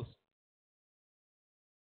 Washington Post.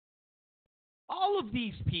 All of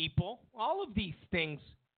these people, all of these things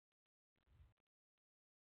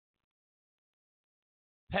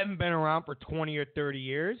haven't been around for 20 or 30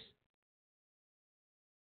 years.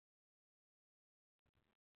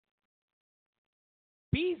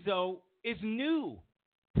 Bezos is new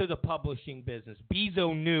to the publishing business.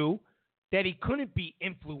 Bezos knew that he couldn't be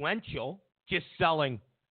influential just selling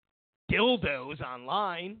dildos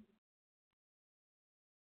online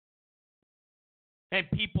and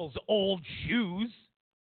people's old shoes.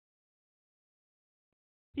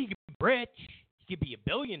 He could be rich. He could be a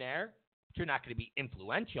billionaire, but you're not going to be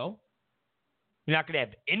influential. You're not going to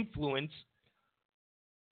have influence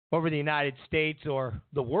over the United States or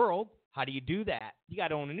the world. How do you do that? You got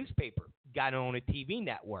to own a newspaper. You got to own a TV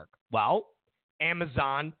network. Well,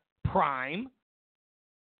 Amazon Prime,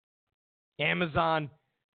 Amazon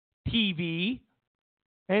TV,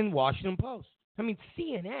 and Washington Post. I mean,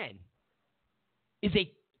 CNN is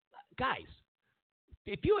a... Guys,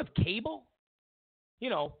 if you have cable,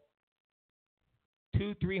 200-300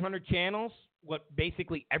 channels, what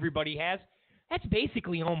basically everybody has, that's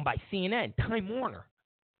basically owned by CNN, Time Warner.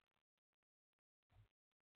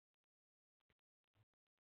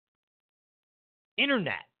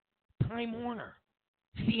 Internet, Time Warner,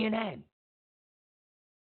 CNN.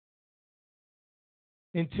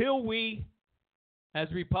 Until we,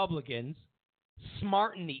 as Republicans,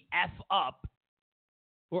 smarten the F up,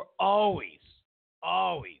 we're always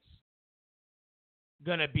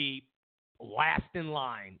going to be last in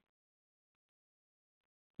line.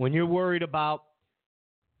 When you're worried about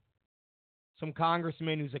some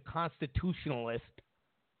congressman who's a constitutionalist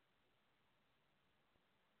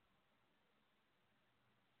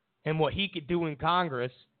and what he could do in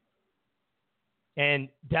Congress, and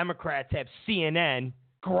Democrats have CNN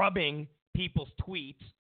grubbing people's tweets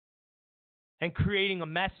and creating a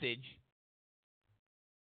message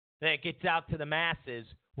that gets out to the masses,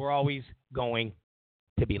 we're always going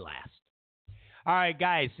to be last. All right,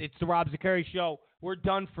 guys, it's the Rob Zicari Show. We're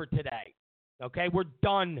done for today. Okay, we're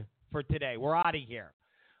done for today. We're out of here.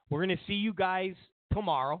 We're going to see you guys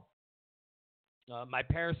tomorrow. My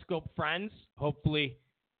Periscope friends, hopefully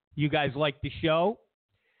you guys like the show.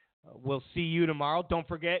 We'll see you tomorrow. Don't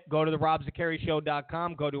forget, go to the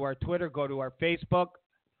RobZicariShow.com. Go to our Twitter. Go to our Facebook.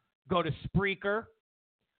 Go to Spreaker.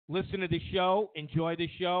 Listen to the show. Enjoy the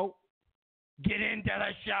show. Get into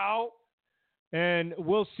the show. And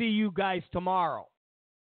we'll see you guys tomorrow.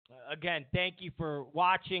 Again, thank you for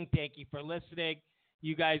watching. Thank you for listening.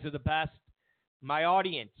 You guys are the best. My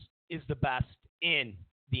audience is the best in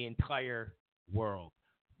the entire world.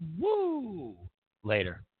 Woo!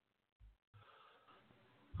 Later.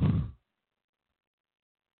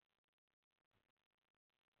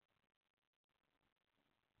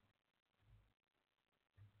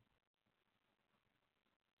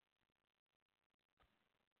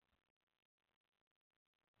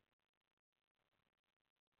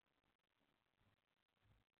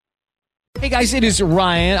 Hey guys, it is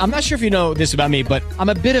Ryan. I'm not sure if you know this about me, but I'm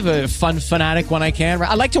a bit of a fun fanatic when I can.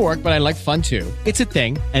 I like to work, but I like fun too. It's a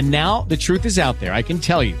thing. And now the truth is out there. I can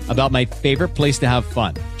tell you about my favorite place to have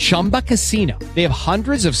fun. Chumba Casino. They have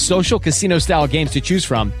hundreds of social casino style games to choose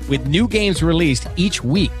from with new games released each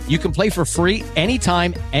week. You can play for free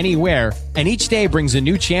anytime, anywhere. And each day brings a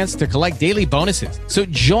new chance to collect daily bonuses. So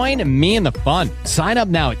join me in the fun. Sign up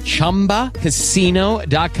now at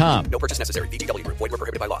ChumbaCasino.com. No purchase necessary. VGW Group. Void where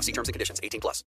prohibited by law. See terms and conditions. 18+.